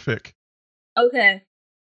the fanfic. Okay.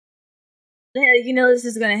 Yeah, you know this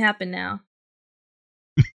is gonna happen now.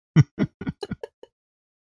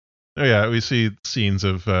 Oh yeah, we see scenes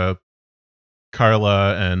of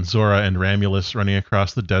Carla and Zora and Ramulus running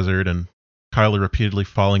across the desert, and Carla repeatedly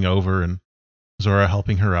falling over, and Zora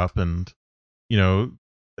helping her up, and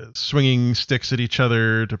swinging sticks at each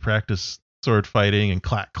other to practice sword fighting, and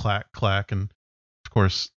clack, clack, clack, and of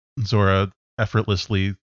course Zora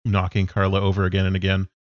effortlessly knocking Carla over again and again.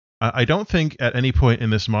 I don't think at any point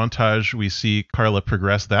in this montage we see Carla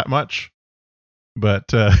progress that much,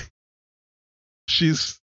 but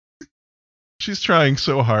she's trying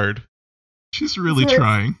so hard. She's really Zora's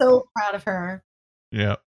trying. So proud of her.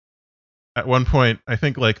 Yeah. At one point, I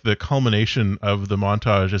think like the culmination of the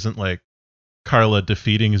montage isn't like Carla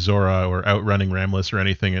defeating Zora or outrunning Ramulus or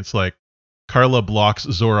anything. It's like Carla blocks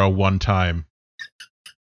Zora one time,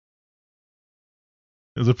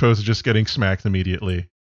 as opposed to just getting smacked immediately.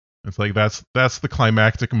 It's like that's the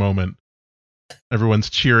climactic moment.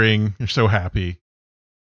 Everyone's cheering. They're so happy.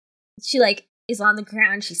 She like is on the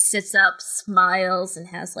ground, she sits up, smiles, and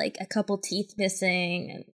has like a couple teeth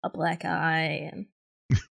missing and a black eye, and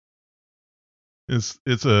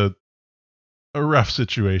It's a rough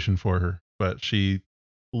situation for her, but she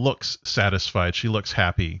looks satisfied. She looks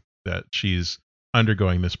happy that she's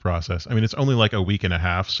undergoing this process. I mean, it's only like a week and a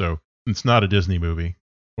half, so it's not a Disney movie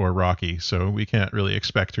or Rocky, so we can't really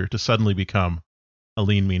expect her to suddenly become a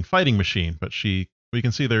lean, mean fighting machine. But we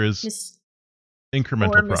can see there is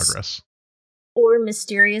incremental progress. Or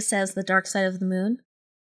mysterious as the dark side of the moon.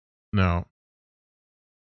 No.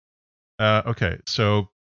 Okay, so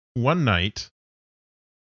one night,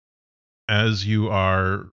 as you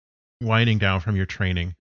are winding down from your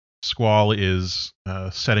training, Squall is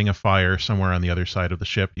setting a fire somewhere on the other side of the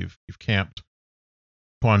ship. You've camped.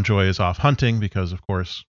 Quan Joy is off hunting because, of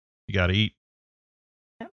course, you got to eat.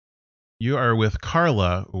 Yep. You are with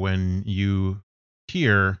Carla when you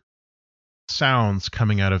hear sounds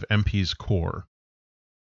coming out of MP's core.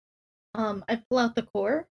 I pull out the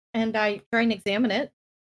core and I try and examine it.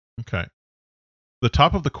 Okay. The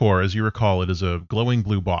top of the core, as you recall, it is a glowing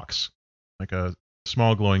blue box, like a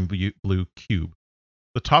small glowing blue cube.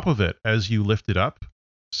 The top of it, as you lift it up,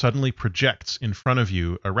 suddenly projects in front of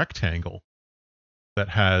you a rectangle that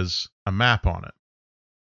has a map on it.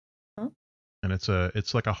 Huh? and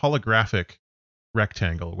it's like a holographic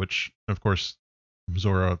rectangle, which of course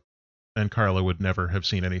Zora and Carla would never have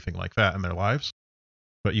seen anything like that in their lives.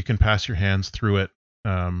 But you can pass your hands through it.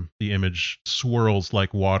 The image swirls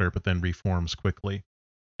like water, but then reforms quickly.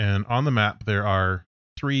 And on the map, there are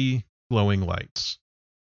 3 glowing lights.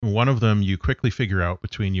 One of them you quickly figure out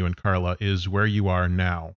between you and Carla is where you are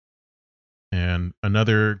now. And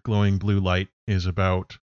another glowing blue light is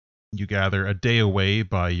about, you gather, a day away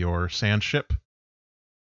by your sand ship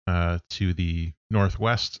to the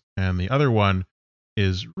northwest. And the other one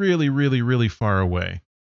is really, really, really far away.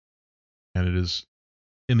 And it is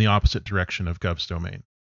in the opposite direction of Gov's domain.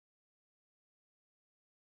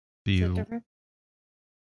 The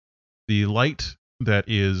light that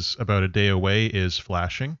is about a day away is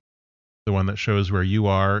flashing. The one that shows where you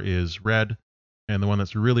are is red, and the one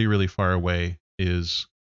that's really, really far away is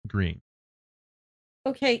green.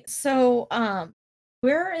 Okay, so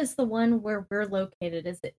where is the one where we're located?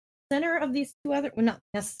 Is it center of these 2 other? Well, not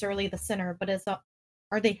necessarily the center, but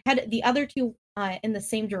are they headed the other 2 in the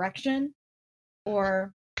same direction,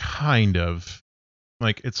 or kind of?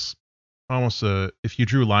 Like, it's almost if you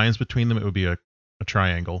drew lines between them, it would be a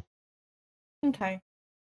triangle. Okay.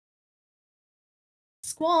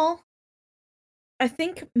 Squall, I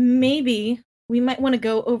think maybe we might want to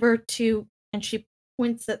go over to, and she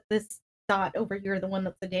points at this dot over here, the one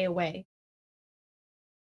that's a day away.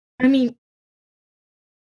 I mean,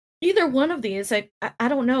 either one of these, I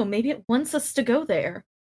don't know. Maybe it wants us to go there.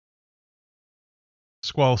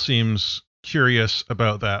 Squall seems curious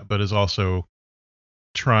about that, but is also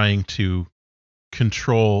trying to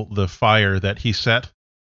control the fire that he set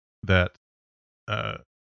that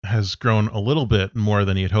has grown a little bit more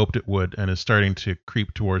than he had hoped it would, and is starting to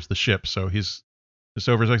creep towards the ship. So he's just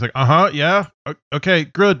over his like, yeah, okay,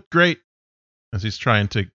 good, great, as he's trying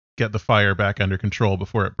to get the fire back under control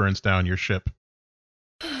before it burns down your ship.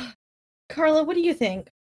 Carla, what do you think?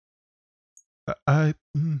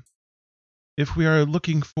 If we are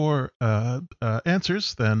looking for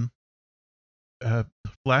answers, then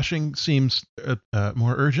flashing seems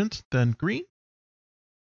more urgent than green.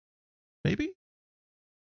 Maybe?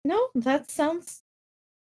 No, that sounds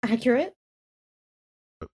accurate.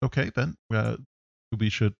 Okay, then we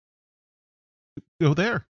should go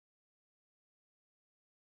there.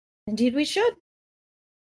 Indeed, we should.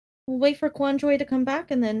 We'll wait for Quanjoy to come back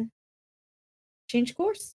and then change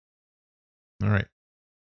course. All right.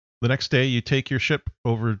 The next day, you take your ship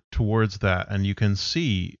over towards that, and you can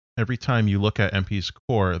see every time you look at MP's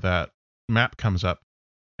core, that map comes up,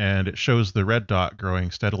 and it shows the red dot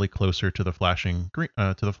growing steadily closer to the flashing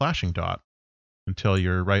dot until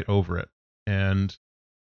you're right over it. And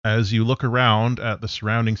as you look around at the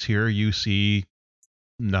surroundings here, you see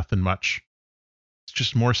nothing much. It's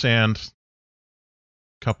just more sand,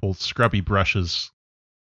 couple scrubby brushes.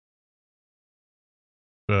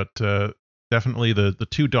 But definitely the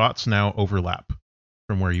 2 dots now overlap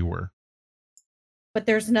from where you were. But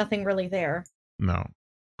there's nothing really there. No.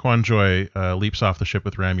 Quanjoy leaps off the ship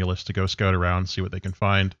with Ramulus to go scout around, see what they can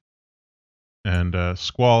find. And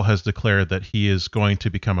Squall has declared that he is going to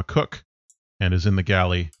become a cook and is in the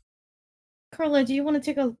galley. Carla, do you want to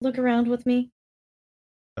take a look around with me?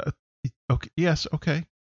 Okay. Yes. Okay.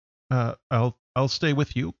 I'll stay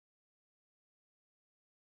with you.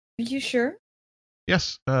 Are you sure?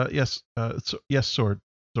 Yes. Yes. Yes, Zora.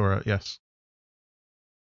 Yes.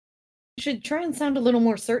 You should try and sound a little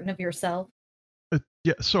more certain of yourself.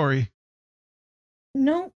 Yeah. Sorry.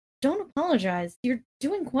 No, don't apologize. You're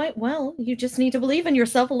doing quite well. You just need to believe in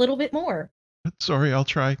yourself a little bit more. Sorry. I'll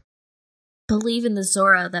try. Believe in the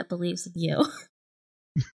Zora that believes in you.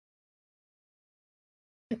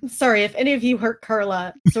 Sorry, if any of you hurt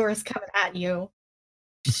Carla, Zora's coming at you.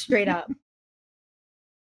 Straight up.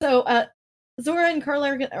 So, Zora and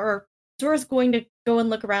Carla Zora's going to go and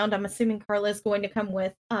look around. I'm assuming Carla's going to come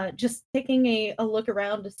with, just taking a look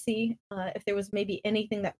around to see if there was maybe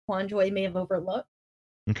anything that Quanjoy may have overlooked.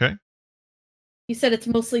 Okay. You said it's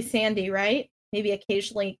mostly sandy, right? Maybe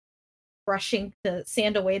occasionally brushing the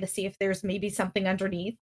sand away to see if there's maybe something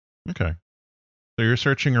underneath. Okay. So you're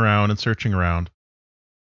searching around and searching around.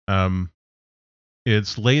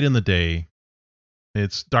 It's late in the day.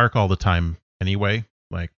 It's dark all the time anyway.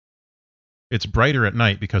 Like, it's brighter at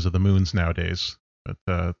night because of the moons nowadays. But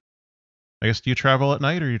I guess, do you travel at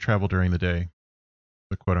night or you travel during the day?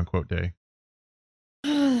 The quote-unquote day.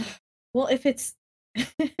 Well, if it's...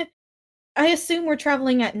 I assume we're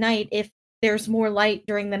traveling at night if there's more light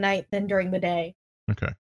during the night than during the day.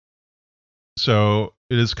 Okay. So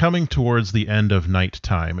it is coming towards the end of night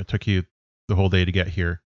time. It took you the whole day to get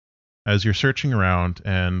here. As you're searching around,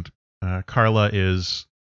 and Carla is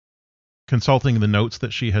consulting the notes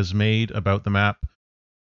that she has made about the map.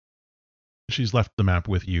 She's left the map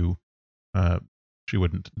with you. She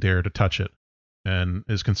wouldn't dare to touch it, and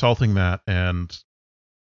is consulting that, and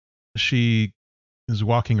she is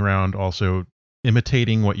walking around also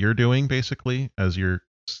imitating what you're doing, basically, as you're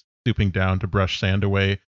stooping down to brush sand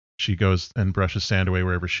away. She goes and brushes sand away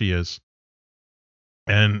wherever she is.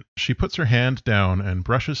 And she puts her hand down and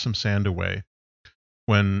brushes some sand away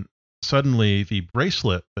when suddenly the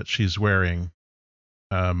bracelet that she's wearing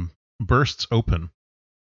bursts open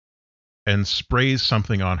and sprays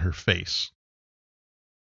something on her face.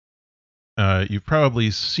 You've probably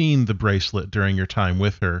seen the bracelet during your time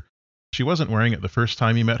with her. She wasn't wearing it the first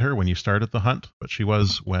time you met her when you started the hunt, but she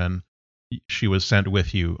was when she was sent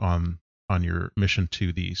with you on your mission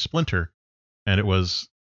to the Splinter, and it was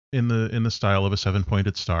in the style of a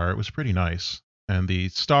 7-pointed star. It was pretty nice, and the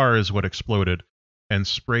star is what exploded and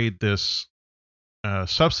sprayed this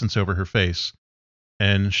substance over her face,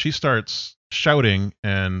 and she starts shouting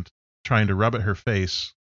and trying to rub at her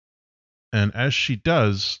face, and as she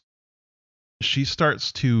does, she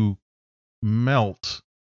starts to melt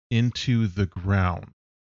into the ground.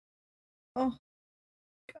 Oh,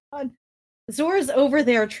 God. Zora's over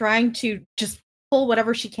there trying to just pull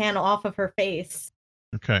whatever she can off of her face.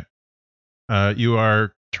 Okay. You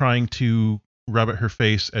are trying to rub at her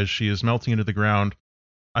face as she is melting into the ground.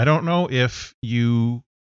 I don't know if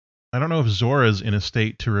Zora's in a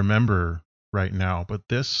state to remember right now, but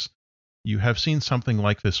you have seen something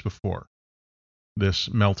like this before. This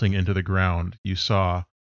melting into the ground you saw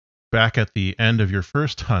back at the end of your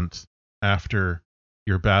first hunt after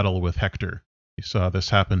your battle with Hector. You saw this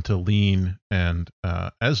happen to Lean and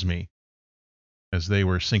Esme as they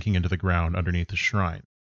were sinking into the ground underneath the shrine.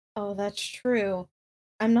 Oh, that's true.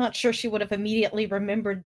 I'm not sure she would have immediately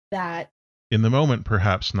remembered that. In the moment,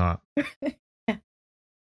 perhaps not. Yeah.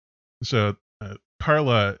 So,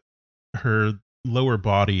 Carla, her lower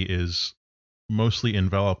body is mostly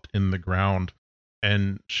enveloped in the ground,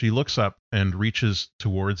 and she looks up and reaches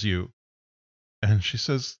towards you, and she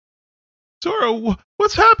says, Zora,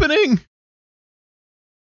 what's happening?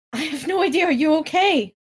 I have no idea. Are you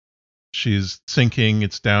okay? She's sinking.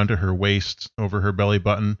 It's down to her waist, over her belly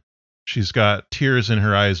button. She's got tears in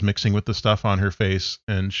her eyes mixing with the stuff on her face,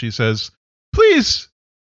 and she says, Please,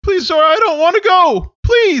 Zora, I don't want to go.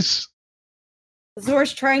 Please.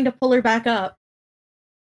 Zora's trying to pull her back up.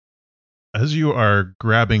 As you are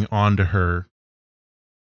grabbing onto her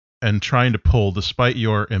and trying to pull, despite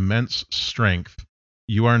your immense strength,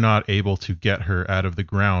 you are not able to get her out of the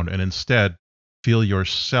ground, and instead feel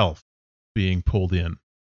yourself being pulled in.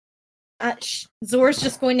 Zora's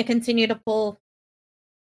just going to continue to pull.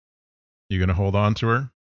 You going to hold on to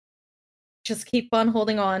her? Just keep on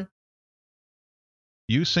holding on.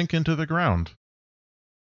 You sink into the ground.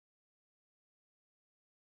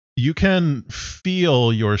 You can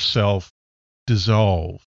feel yourself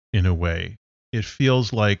dissolve in a way. It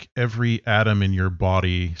feels like every atom in your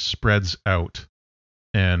body spreads out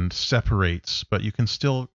and separates, but you can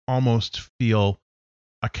still almost feel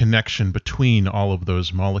a connection between all of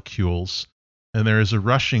those molecules, and there is a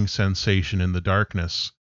rushing sensation in the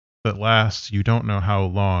darkness that lasts you don't know how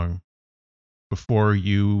long before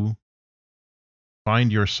you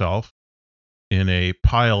find yourself in a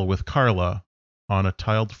pile with Carla on a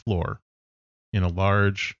tiled floor in a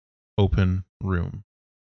large open room.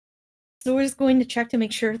 Zora's going to check to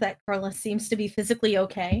make sure that Carla seems to be physically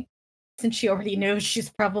okay, since she already knows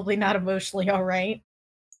she's probably not emotionally all right.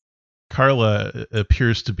 Carla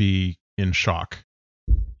appears to be in shock.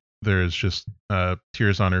 There's just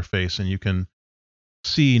tears on her face, and you can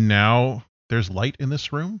see now there's light in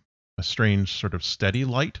this room, a strange sort of steady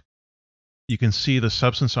light. You can see the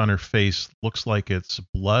substance on her face looks like it's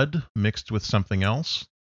blood mixed with something else,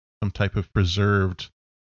 some type of preserved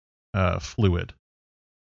fluid.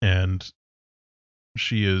 And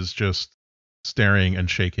she is just staring and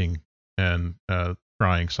shaking and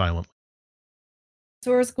crying silently.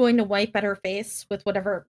 Zora's going to wipe at her face with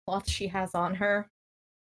whatever cloth she has on her,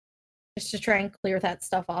 just to try and clear that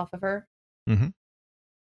stuff off of her. Mm-hmm.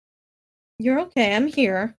 You're okay, I'm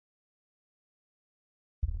here.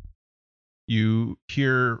 You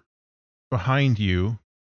hear behind you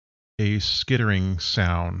a skittering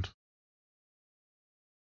sound.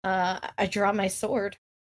 I draw my sword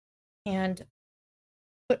and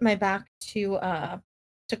put my back to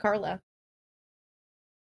Carla.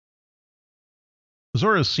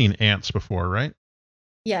 Zora's seen ants before, right?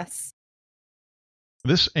 Yes.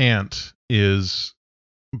 This ant is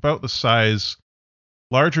about the size,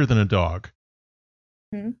 larger than a dog.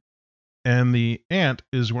 Hmm. And the ant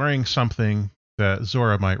is wearing something that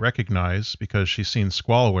Zora might recognize because she's seen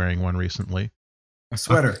Squall wearing one recently. A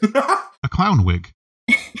sweater. A clown wig.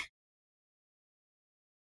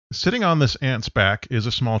 Sitting on this ant's back is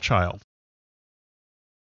a small child.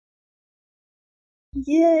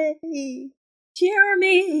 Yay!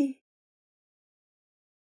 Jeremy!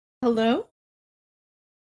 Hello?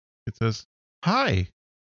 It says, "Hi."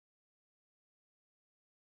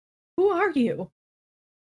 Who are you?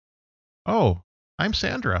 "Oh, I'm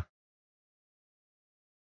Sandra.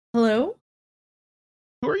 Hello?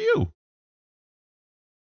 Who are you?"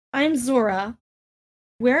 I'm Zora.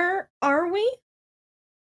 Where are we?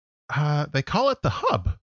 They call it the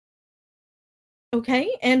Hub.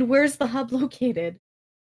 Okay, and where's the hub located?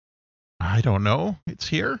 I don't know. It's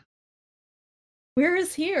here. Where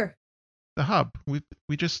is here? The Hub. We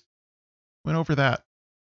just went over that.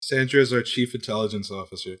 Sandra is our chief intelligence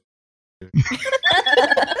officer.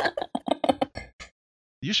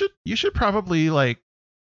 You should probably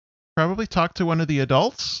talk to one of the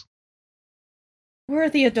adults. Where are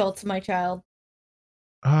the adults, my child?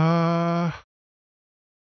 I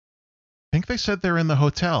think they said they're in the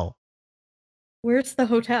hotel. Where's the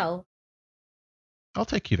hotel? I'll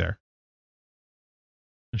take you there.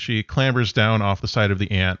 She clambers down off the side of the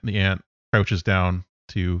ant. The ant crouches down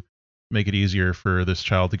to make it easier for this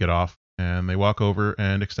child to get off, and they walk over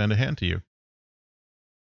and extend a hand to you.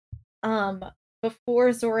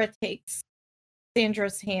 Before Zora takes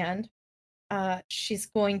Sandra's hand, she's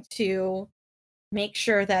going to make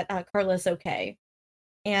sure that Carla's okay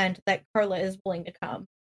and that Carla is willing to come.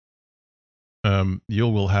 You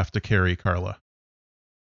will have to carry Carla.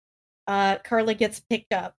 Carla gets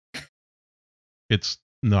picked up. It's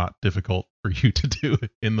not difficult for you to do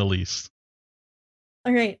in the least.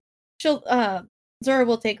 All right. Zora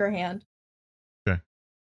will take her hand. Okay.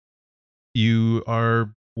 You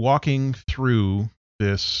are walking through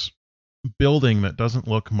this building that doesn't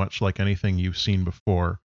look much like anything you've seen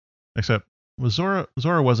before, except Zora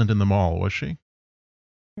wasn't in the mall, was she?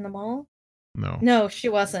 In the mall? No. No, she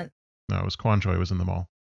wasn't. No, it was Quanjoy was in the mall.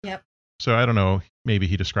 Yep. So I don't know, maybe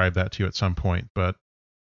he described that to you at some point, but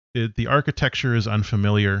the architecture is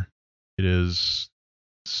unfamiliar. It is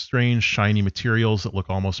strange, shiny materials that look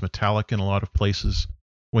almost metallic in a lot of places.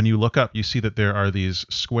 When you look up, you see that there are these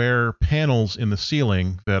square panels in the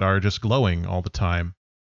ceiling that are just glowing all the time,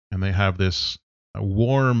 and they have this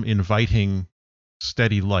warm, inviting,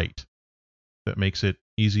 steady light that makes it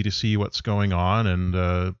easy to see what's going on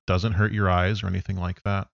and doesn't hurt your eyes or anything like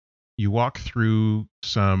that. You walk through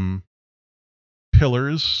some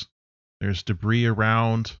pillars. There's debris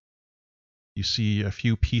around. You see a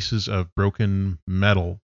few pieces of broken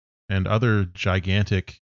metal and other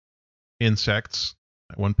gigantic insects.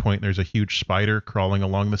 At one point, there's a huge spider crawling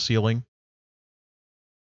along the ceiling.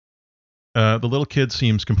 The little kid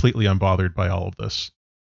seems completely unbothered by all of this.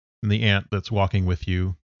 And the ant that's walking with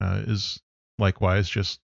you is likewise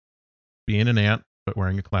just being an ant, but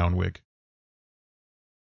wearing a clown wig.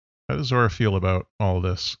 How does Zora feel about all of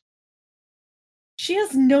this? She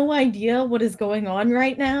has no idea what is going on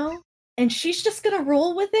right now, and she's just gonna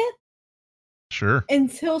roll with it Sure.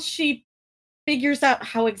 until she figures out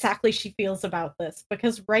how exactly she feels about this,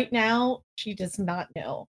 because right now she does not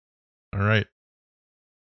know. All right.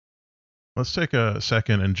 Let's take a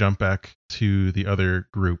second and jump back to the other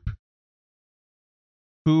group.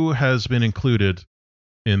 Who has been included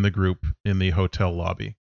in the group in the hotel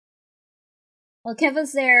lobby? Well,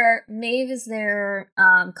 Keva's there, Maeve is there,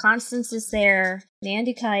 Constance is there,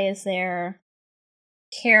 Nandukai is there,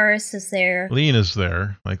 Karis is there. Lean is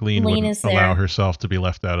there. Like Lean wouldn't is allow there. herself to be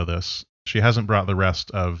left out of this. She hasn't brought the rest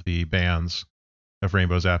of the bands of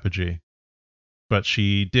Rainbow's Apogee. But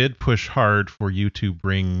she did push hard for you to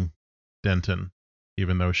bring Denton,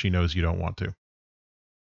 even though she knows you don't want to.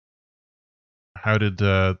 How did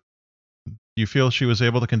do you feel she was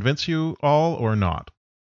able to convince you all or not?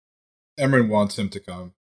 Emran wants him to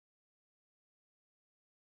come.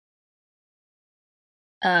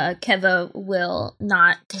 Keva will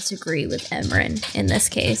not disagree with Emran in this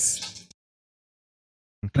case.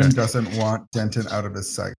 Okay. And doesn't want Denton out of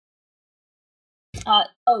his sight.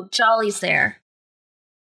 Jolly's there.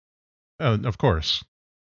 Oh, of course.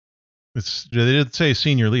 They did say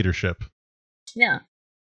senior leadership. Yeah.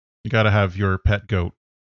 You got to have your pet goat.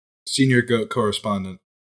 Senior goat correspondent.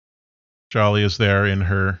 Jolly is there in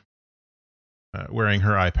her wearing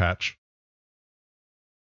her eye patch.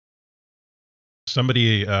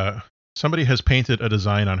 Somebody has painted a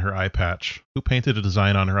design on her eye patch. Who painted a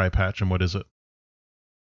design on her eye patch, and what is it?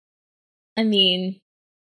 I mean,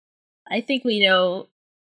 I think we know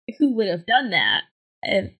who would have done that.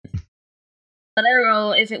 But I don't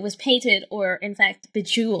know if it was painted or, in fact,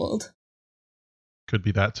 bejeweled. Could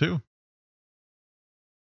be that too.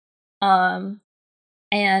 And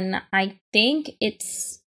I think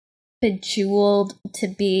it's bejeweled to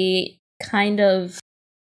be kind of.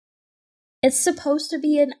 It's supposed to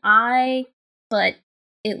be an eye, but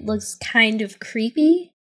it looks kind of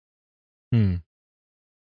creepy.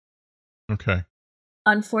 Okay.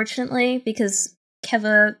 Unfortunately, because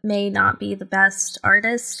Keva may not be the best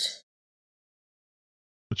artist.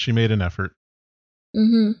 But she made an effort.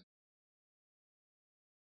 Mm-hmm.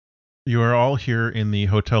 You are all here in the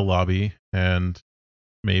hotel lobby, and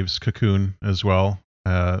Maeve's cocoon as well.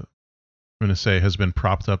 I'm going to say has been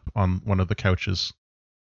propped up on one of the couches.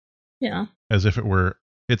 Yeah. As if it were,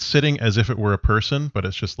 it's sitting as if it were a person, but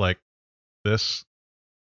it's just like this,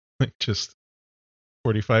 like just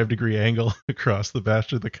 45-degree angle across the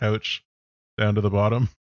back of the couch down to the bottom.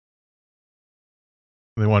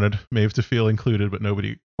 They wanted Maeve to feel included, but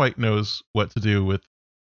nobody quite knows what to do with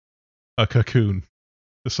a cocoon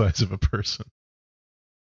the size of a person.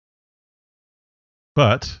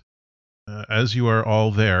 But as you are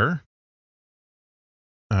all there,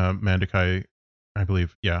 Mandakai, I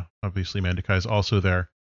believe, yeah, obviously Mandakai is also there.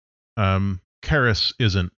 Karis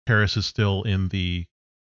isn't. Karis is still in the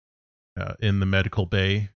medical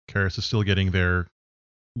bay. Karis is still getting their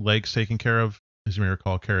legs taken care of. As you may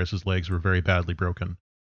recall, Karis's legs were very badly broken,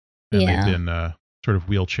 and they've been sort of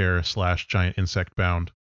wheelchair / giant insect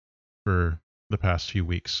bound for the past few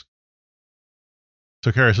weeks.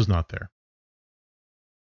 So Karis is not there.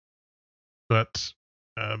 But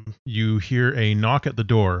you hear a knock at the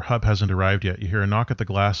door. Hub hasn't arrived yet. You hear a knock at the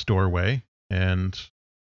glass doorway, and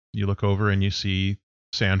you look over and you see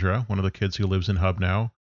Sandra, one of the kids who lives in Hub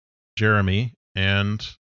now, Jeremy,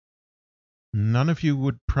 and none of you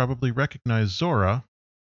would probably recognize Zora,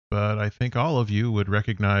 but I think all of you would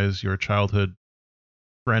recognize your childhood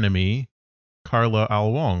frenemy, Carla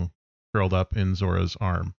Alwong, curled up in Zora's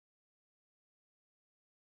arm.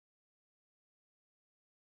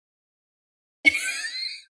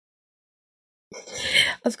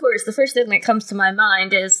 Of course, the first thing that comes to my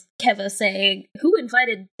mind is Keva saying, "Who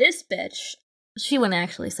invited this bitch?" She wouldn't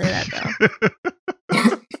actually say that,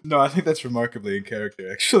 though. No, I think that's remarkably in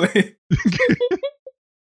character, actually.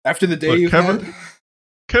 After the day Look, you've had,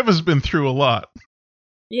 Keva's been through a lot.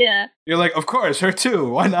 Yeah. you're like, of course, her too.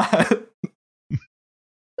 Why not?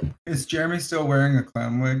 Is Jeremy still wearing a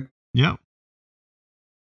clown wig? Yeah.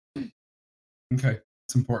 Okay,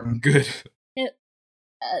 it's important. Good.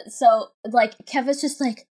 So, like, Keva's just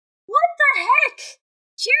like, "What the heck?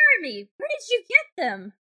 Jeremy, where did you get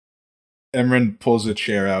them?" Emran pulls a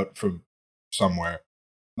chair out from somewhere.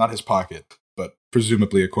 Not his pocket, but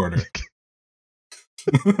presumably a corner.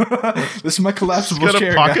 This is my collapsible He's got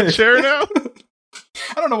chair, a pocket guys. chair now?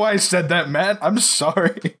 I don't know why I said that, Matt. I'm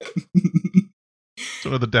sorry. It's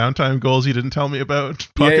one of the downtime goals you didn't tell me about.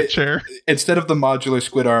 Pocket chair. Instead of the modular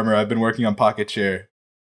squid armor, I've been working on pocket chair.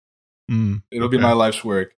 It'll be my life's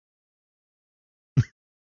work.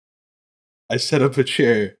 I set up a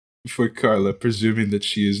chair for Carla, presuming that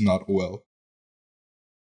she is not well.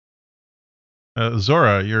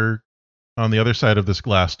 Zora, you're on the other side of this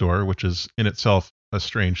glass door, which is in itself a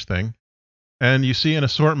strange thing. And you see an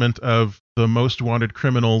assortment of the most wanted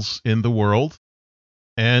criminals in the world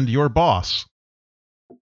and your boss.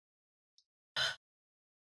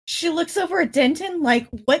 She looks over at Denton like,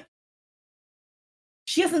 what?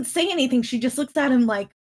 She doesn't say anything. She just looks at him like,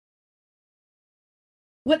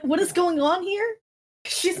 what is going on here?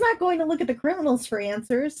 She's not going to look at the criminals for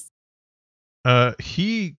answers.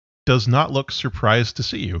 He does not look surprised to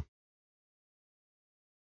see you.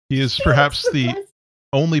 He is perhaps the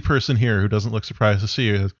only person here who doesn't look surprised to see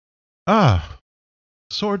you. Ah,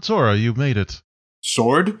 Sword Zora, you made it.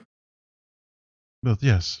 Sword? Well,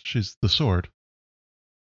 yes, she's the sword.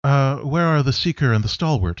 Where are the Seeker and the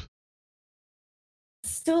Stalwart?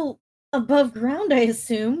 Still above ground, I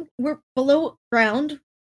assume. We're below ground,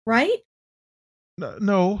 right?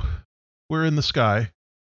 No, we're in the sky.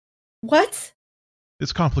 What?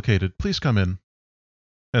 It's complicated. Please come in.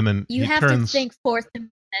 And then You he have turns. to think fourth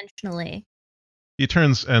dimensionally. He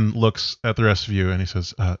turns and looks at the rest of you, and he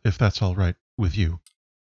says, "If that's all right with you."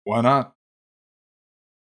 Why not?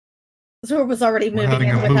 Zora was already We're moving having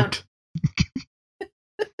in a without. hoot.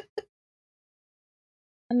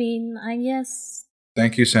 I mean, I guess.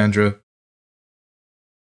 Thank you, Sandra.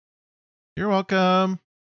 You're welcome.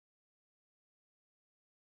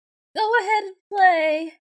 Go ahead and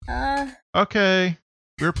play. Okay.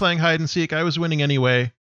 We were playing hide and seek. I was winning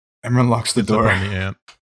anyway. Emran locks the Gets up door. on the ant.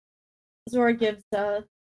 Zora gives her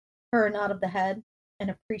a nod of the head, an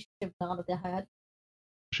appreciative nod of the head.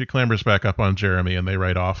 She clambers back up on Jeremy, and they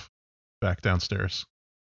ride off back downstairs.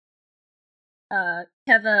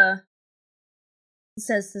 Keva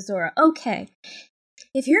says to Zora, "Okay,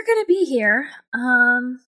 if you're gonna be here,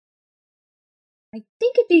 I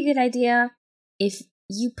think it'd be a good idea if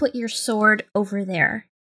you put your sword over there."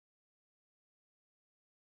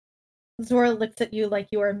 Zora looks at you like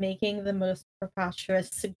you are making the most preposterous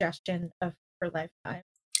suggestion of her lifetime.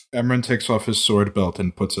 Emran takes off his sword belt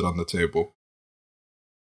and puts it on the table.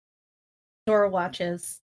 Zora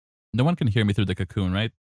watches. No one can hear me through the cocoon,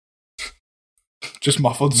 right? Just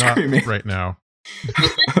muffled Not screaming. right now.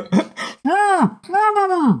 No,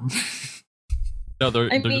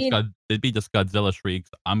 I they'd be just Godzilla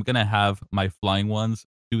shrieks. I'm gonna have my flying ones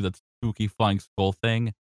do that spooky flying skull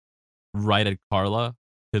thing right at Carla,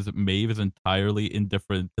 because Maeve is entirely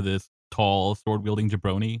indifferent to this tall, sword-wielding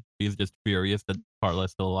jabroni. He's just furious that Carla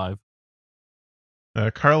is still alive.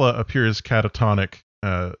 Carla appears catatonic,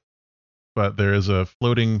 but there is a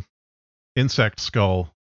floating insect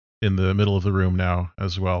skull in the middle of the room now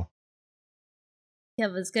as well.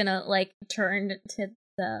 Keva's gonna turn to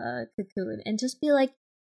the cocoon and just be like,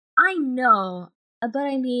 "I know, but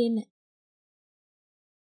I mean,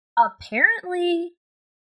 apparently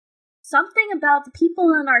something about the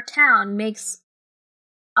people in our town makes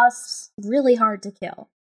us really hard to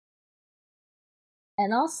kill.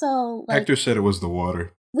 And also, Hector said it was the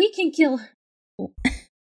water. we can kill."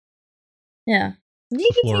 Yeah. We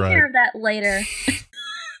can take care of that later.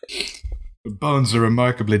 The bones are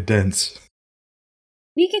remarkably dense.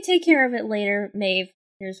 We can take care of it later, Maeve.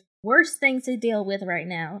 There's worse things to deal with right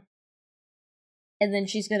now. And then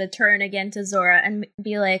she's gonna turn again to Zora and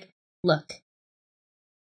be like, "Look,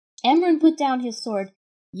 Emran put down his sword,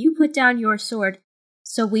 you put down your sword,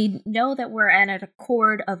 so we know that we're at an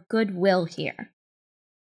accord of goodwill here."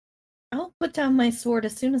 I'll put down my sword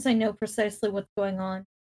as soon as I know precisely what's going on.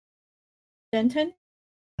 Denton?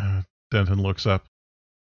 Denton looks up.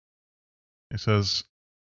 He says,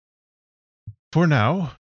 "For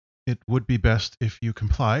now, it would be best if you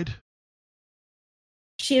complied."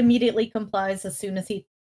 She immediately complies as soon as he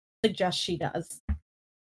suggests she does.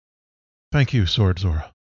 "Thank you, Sword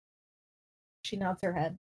Zora. She nods her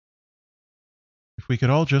head. If we could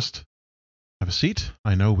all just have a seat.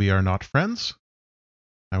 I know we are not friends.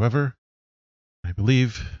 However, I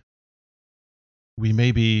believe we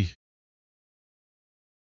may be..."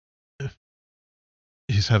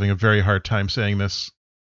 He's having a very hard time saying this.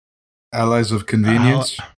 Allies of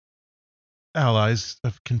convenience? Allies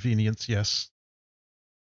of convenience, yes.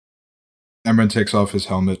 Emran takes off his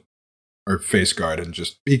helmet or face guard and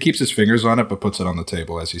he keeps his fingers on it but puts it on the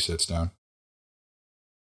table as he sits down.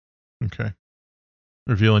 Okay.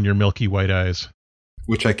 Revealing your milky white eyes.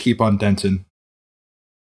 Which I keep on Denton.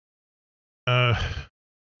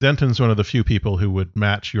 Denton's one of the few people who would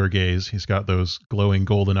match your gaze. He's got those glowing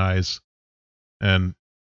golden eyes. And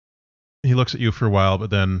he looks at you for a while,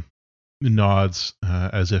 but then nods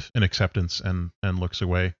as if in acceptance and looks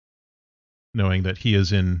away, knowing that he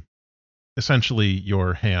is in essentially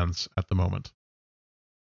your hands at the moment.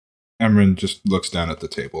 Emran just looks down at the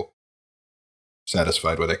table,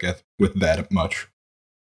 satisfied with that much.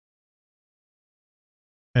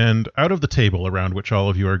 And out of the table around which all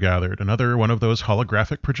of you are gathered, another one of those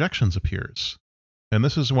holographic projections appears. And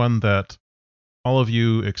this is one that all of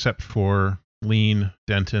you, except for Lean,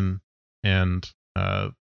 Denton, and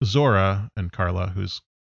Zora and Carla, who's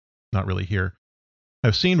not really here,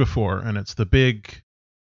 have seen before, and it's the big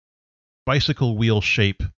bicycle wheel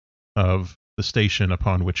shape of the station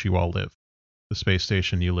upon which you all live, the space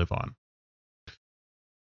station you live on.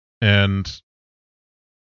 And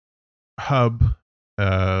Hub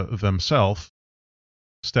themselves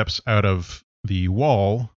steps out of the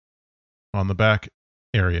wall on the back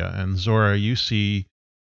area, and Zora, you see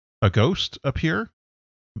a ghost appear.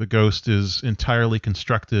 The ghost is entirely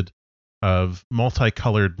constructed of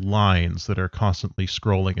multicolored lines that are constantly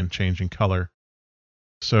scrolling and changing color.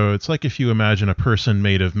 So it's like if you imagine a person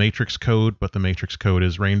made of matrix code, but the matrix code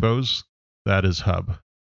is rainbows. That is Hub.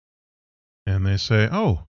 And they say,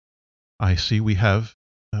 "Oh, I see we have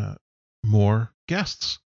more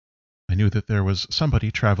guests. I knew that there was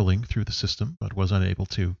somebody traveling through the system, but was unable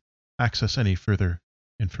to access any further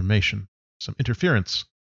information. Some interference.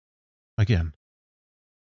 Again.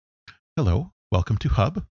 Hello, welcome to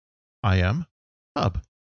Hub. I am Hub."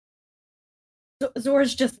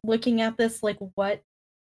 Zora's just looking at this like, what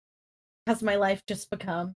has my life just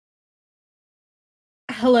become?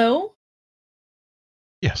 Hello?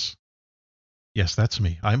 Yes. Yes, that's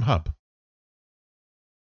me. I'm Hub.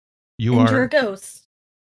 And you're a ghost.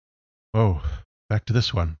 Oh, back to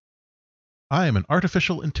this one. I am an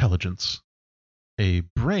artificial intelligence, a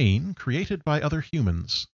brain created by other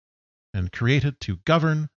humans, and created to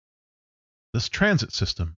govern this transit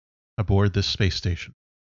system aboard this space station.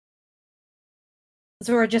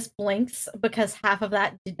 Zora just blinks because half of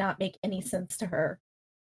that did not make any sense to her.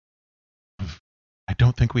 I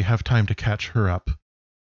don't think we have time to catch her up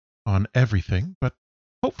on everything, but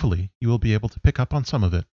hopefully you will be able to pick up on some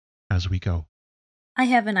of it as we go. I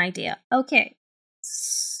have an idea. Okay.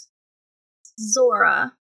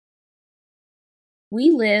 Zora. We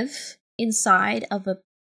live inside of a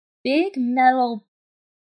big metal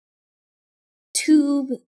tube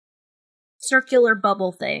circular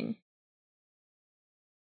bubble thing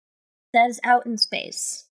that is out in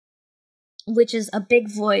space, which is a big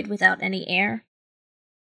void without any air.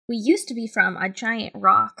 We used to be from a giant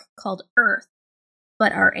rock called Earth,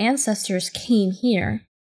 but our ancestors came here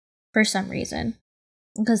for some reason,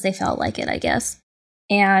 because they felt like it, I guess.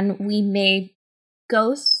 And we made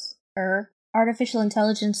ghosts, or artificial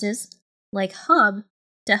intelligences, like Hub,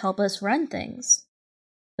 to help us run things.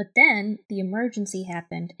 But then the emergency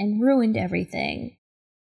happened and ruined everything.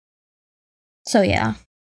 So yeah.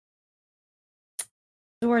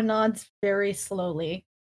 Zora nods very slowly.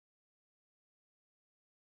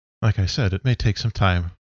 Like I said, it may take some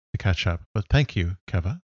time to catch up, but thank you,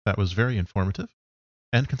 Keva. That was very informative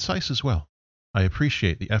and concise as well. I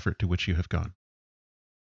appreciate the effort to which you have gone.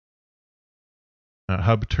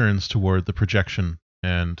 Hub turns toward the projection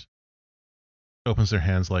and opens their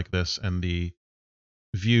hands like this, and the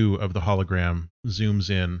view of the hologram zooms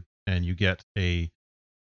in, and you get a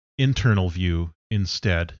internal view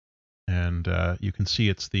instead. And you can see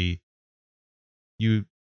it's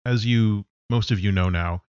most of you know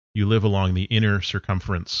now, you live along the inner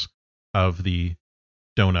circumference of the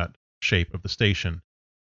donut shape of the station,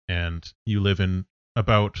 and you live in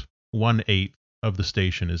about 1/8 of the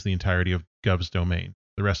station is the entirety of Gov's domain.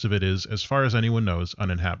 The rest of it is, as far as anyone knows,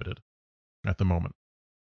 uninhabited at the moment.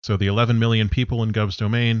 So the 11 million people in Gov's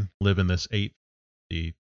domain live in this 8th,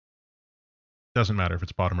 doesn't matter if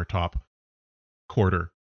it's bottom or top,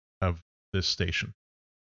 quarter of this station.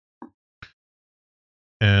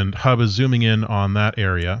 And Hub is zooming in on that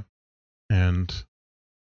area, and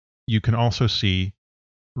you can also see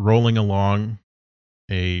rolling along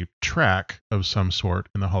a track of some sort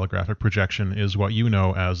in the holographic projection is what you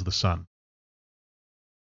know as the sun.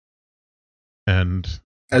 And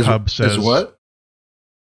Hub says... As what?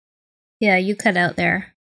 Yeah, you cut out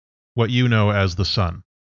there. What you know as the sun.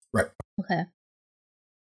 Right. Okay.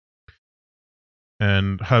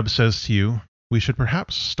 And Hub says to you, we should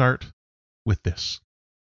perhaps start with this.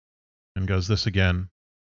 And goes this again,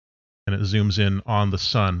 and it zooms in on the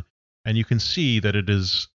sun, and you can see that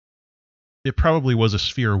it probably was a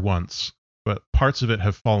sphere once, but parts of it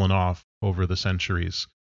have fallen off over the centuries.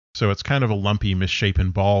 So it's kind of a lumpy,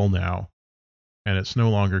 misshapen ball now, and it's no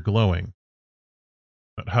longer glowing.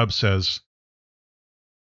 But Hub says,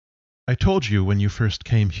 I told you when you first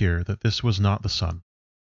came here that this was not the sun,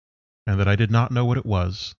 and that I did not know what it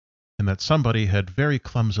was, and that somebody had very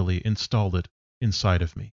clumsily installed it inside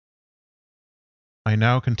of me. I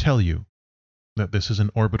now can tell you that this is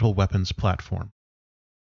an orbital weapons platform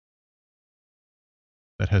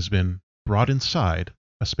that has been brought inside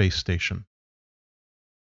a space station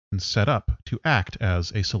and set up to act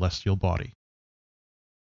as a celestial body.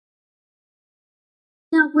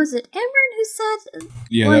 Now, was it Emran who said...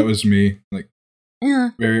 Yeah, what? that was me.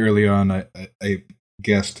 Yeah. Very early on, I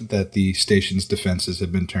guessed that the station's defenses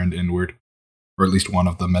had been turned inward, or at least one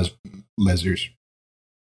of them as lasers.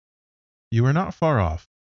 You are not far off.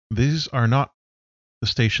 These are not the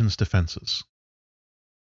station's defenses.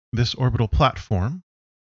 This orbital platform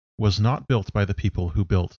was not built by the people who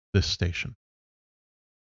built this station.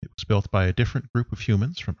 It was built by a different group of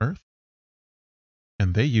humans from Earth,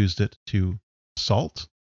 and they used it to assault,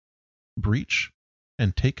 breach,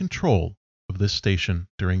 and take control of this station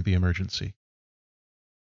during the emergency.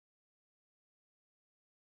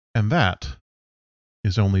 And that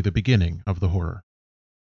is only the beginning of the horror.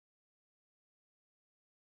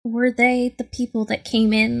 Were they the people that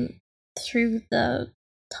came in through the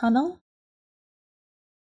tunnel?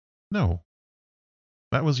 No.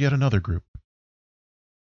 That was yet another group.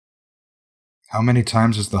 How many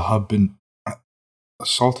times has the hub been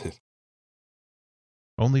assaulted?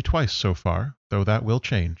 Only twice so far, though that will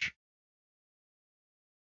change.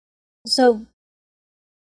 So,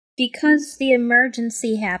 because the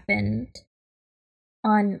emergency happened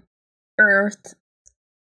on Earth,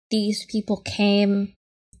 these people came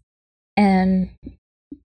and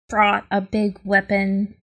brought a big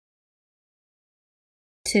weapon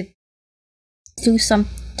to do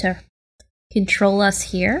to control us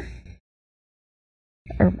here?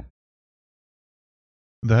 Or...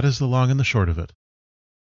 That is the long and the short of it.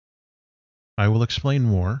 I will explain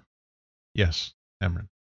more Yes, Emran.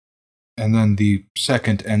 And then the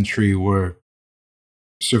second entry were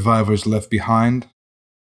survivors left behind.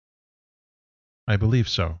 I believe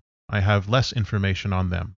so. I have less information on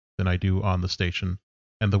them than I do on the station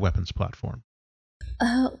and the weapons platform.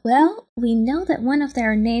 Well, we know that one of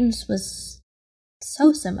their names was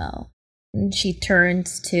Sosimo. And she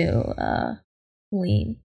turns to,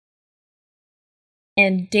 Lean.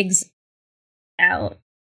 And digs out,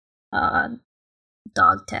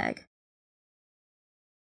 dog tag.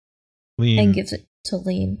 Lean, And gives it to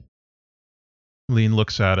Lean. Lean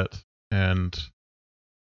looks at it and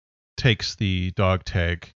takes the dog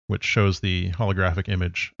tag, which shows the holographic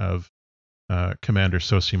image of Commander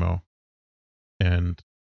Sosimo. And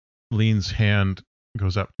Lean's hand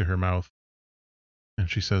goes up to her mouth, and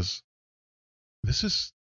she says,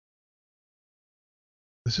 This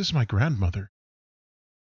is my grandmother.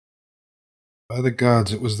 By the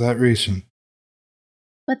gods, it was that recent.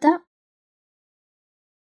 But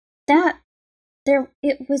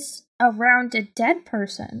it was around a dead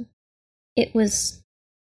person. It was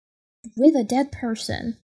with a dead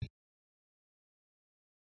person.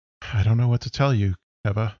 I don't know what to tell you,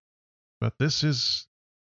 Eva, but this is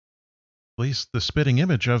at least the spitting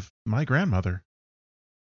image of my grandmother.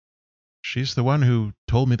 She's the one who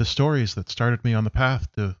told me the stories that started me on the path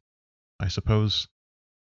to, I suppose,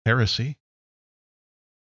 heresy.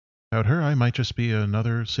 Without her, I might just be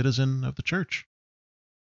another citizen of the church.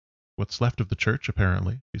 What's left of the church,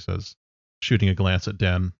 apparently, she says, shooting a glance at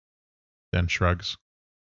Den. Den shrugs.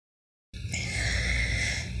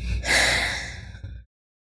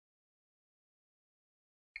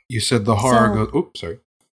 You said the horror So- goes... Oops, sorry.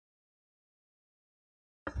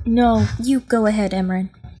 No, you go ahead, Emran.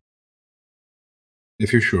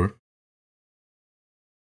 If you're sure.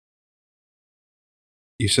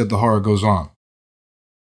 You said the horror goes on.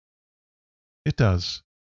 It does.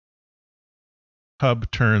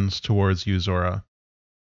 Hub turns towards you, Zora,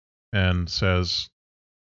 and says,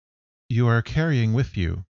 You are carrying with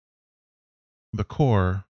you the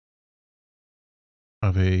core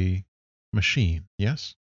of a machine,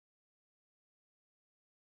 yes?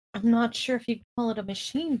 I'm not sure if you'd call it a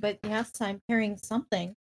machine, but yes, I'm carrying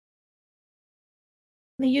something.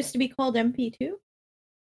 They used to be called MP2.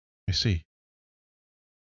 I see.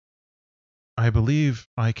 I believe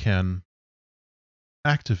I can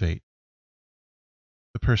activate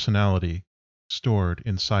the personality stored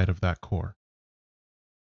inside of that core.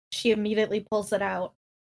 She immediately pulls it out.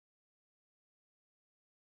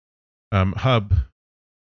 Hub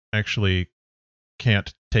actually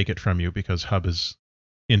can't take it from you because Hub is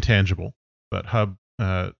intangible, but Hub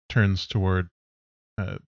turns toward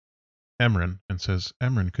Emran and says,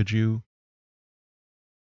 Emran, could you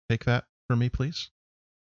take that for me, please?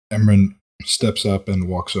 Emran steps up and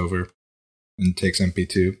walks over and takes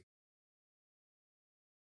MP2.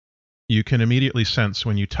 You can immediately sense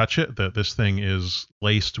when you touch it that this thing is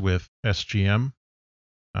laced with SGM,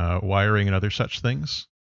 wiring and other such things.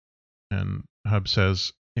 And Hub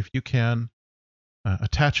says, if you can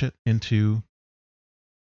attach it into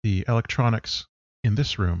the electronics in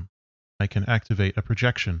this room, I can activate a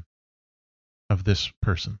projection of this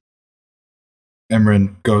person.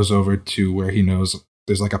 Emran goes over to where he knows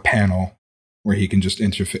there's like a panel where he can just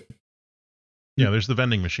interface. Yeah, there's the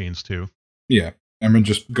vending machines too. Yeah, Emran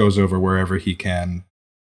just goes over wherever he can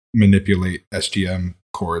manipulate SGM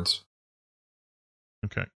cords.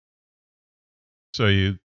 Okay. So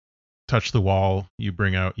you touch the wall, you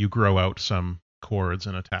grow out some cords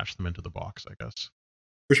and attach them into the box, I guess.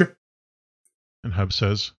 For sure. And Hub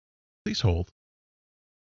says, please hold.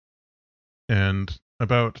 And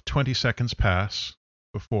about 20 seconds pass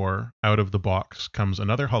before out of the box comes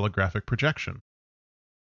another holographic projection.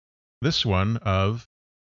 This one of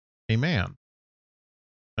a man.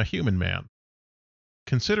 A human man.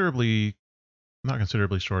 Not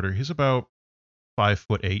considerably shorter. He's about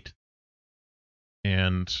 5'8".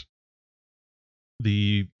 And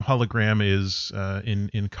the hologram is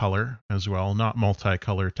in color as well, not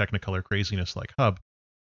multicolor, technicolor craziness like Hub,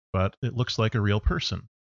 but it looks like a real person.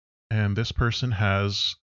 And this person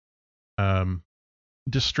has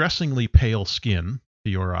distressingly pale skin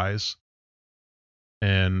to your eyes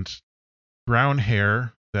and brown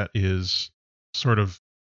hair that is sort of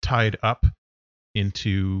tied up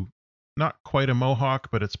into not quite a mohawk,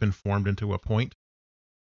 but it's been formed into a point.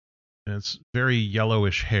 And it's very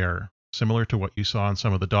yellowish hair, similar to what you saw on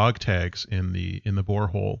some of the dog tags in the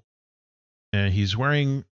borehole. And he's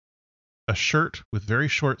wearing a shirt with very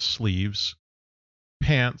short sleeves,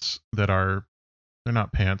 pants that they're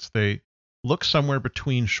not pants. They look somewhere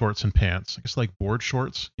between shorts and pants. I guess like board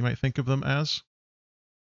shorts, you might think of them as.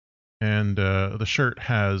 And the shirt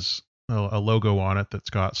has a logo on it that's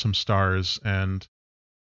got some stars, and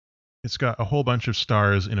it's got a whole bunch of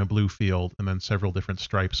stars in a blue field and then several different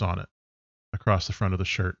stripes on it across the front of the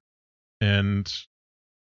shirt. And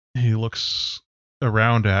he looks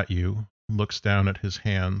around at you, looks down at his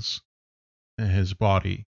hands and his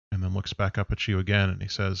body, and then looks back up at you again, and he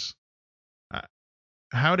says,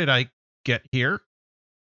 how did I get here?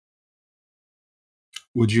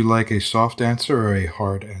 Would you like a soft answer or a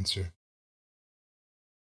hard answer?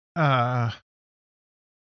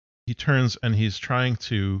 He turns and he's trying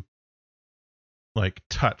to like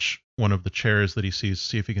touch one of the chairs that he sees,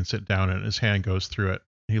 see if he can sit down, and his hand goes through it.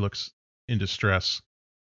 He looks in distress.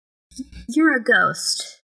 You're a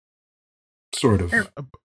ghost. Sort of.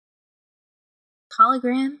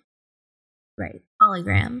 Hologram? Right,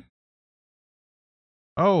 hologram.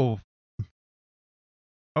 Oh,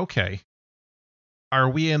 okay. Are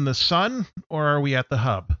we in the sun or are we at the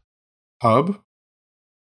hub? Hub?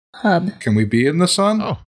 Hub. Can we be in the sun?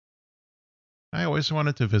 Oh, I always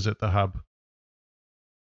wanted to visit the hub.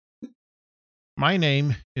 My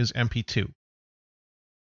name is MP2.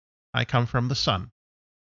 I come from the sun.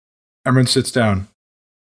 Emran sits down.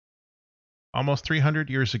 Almost 300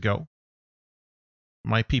 years ago,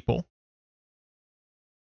 my people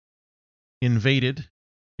invaded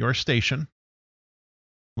your station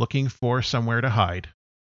looking for somewhere to hide.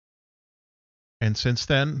 And since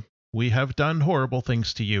then, we have done horrible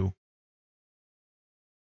things to you.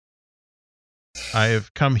 I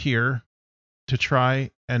have come here to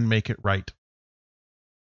try and make it right.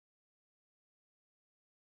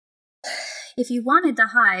 If you wanted to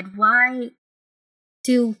hide, why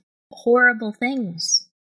do horrible things?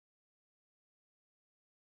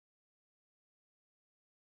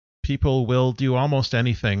 People will do almost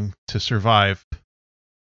anything to survive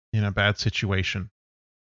in a bad situation.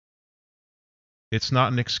 It's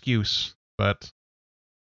not an excuse, but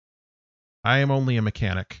I am only a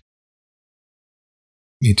mechanic.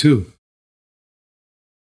 Me too.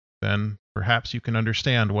 Then perhaps you can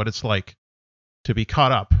understand what it's like to be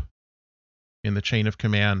caught up in the chain of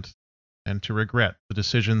command and to regret the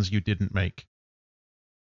decisions you didn't make.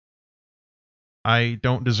 I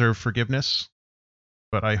don't deserve forgiveness,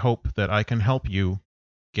 but I hope that I can help you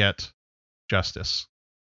get justice.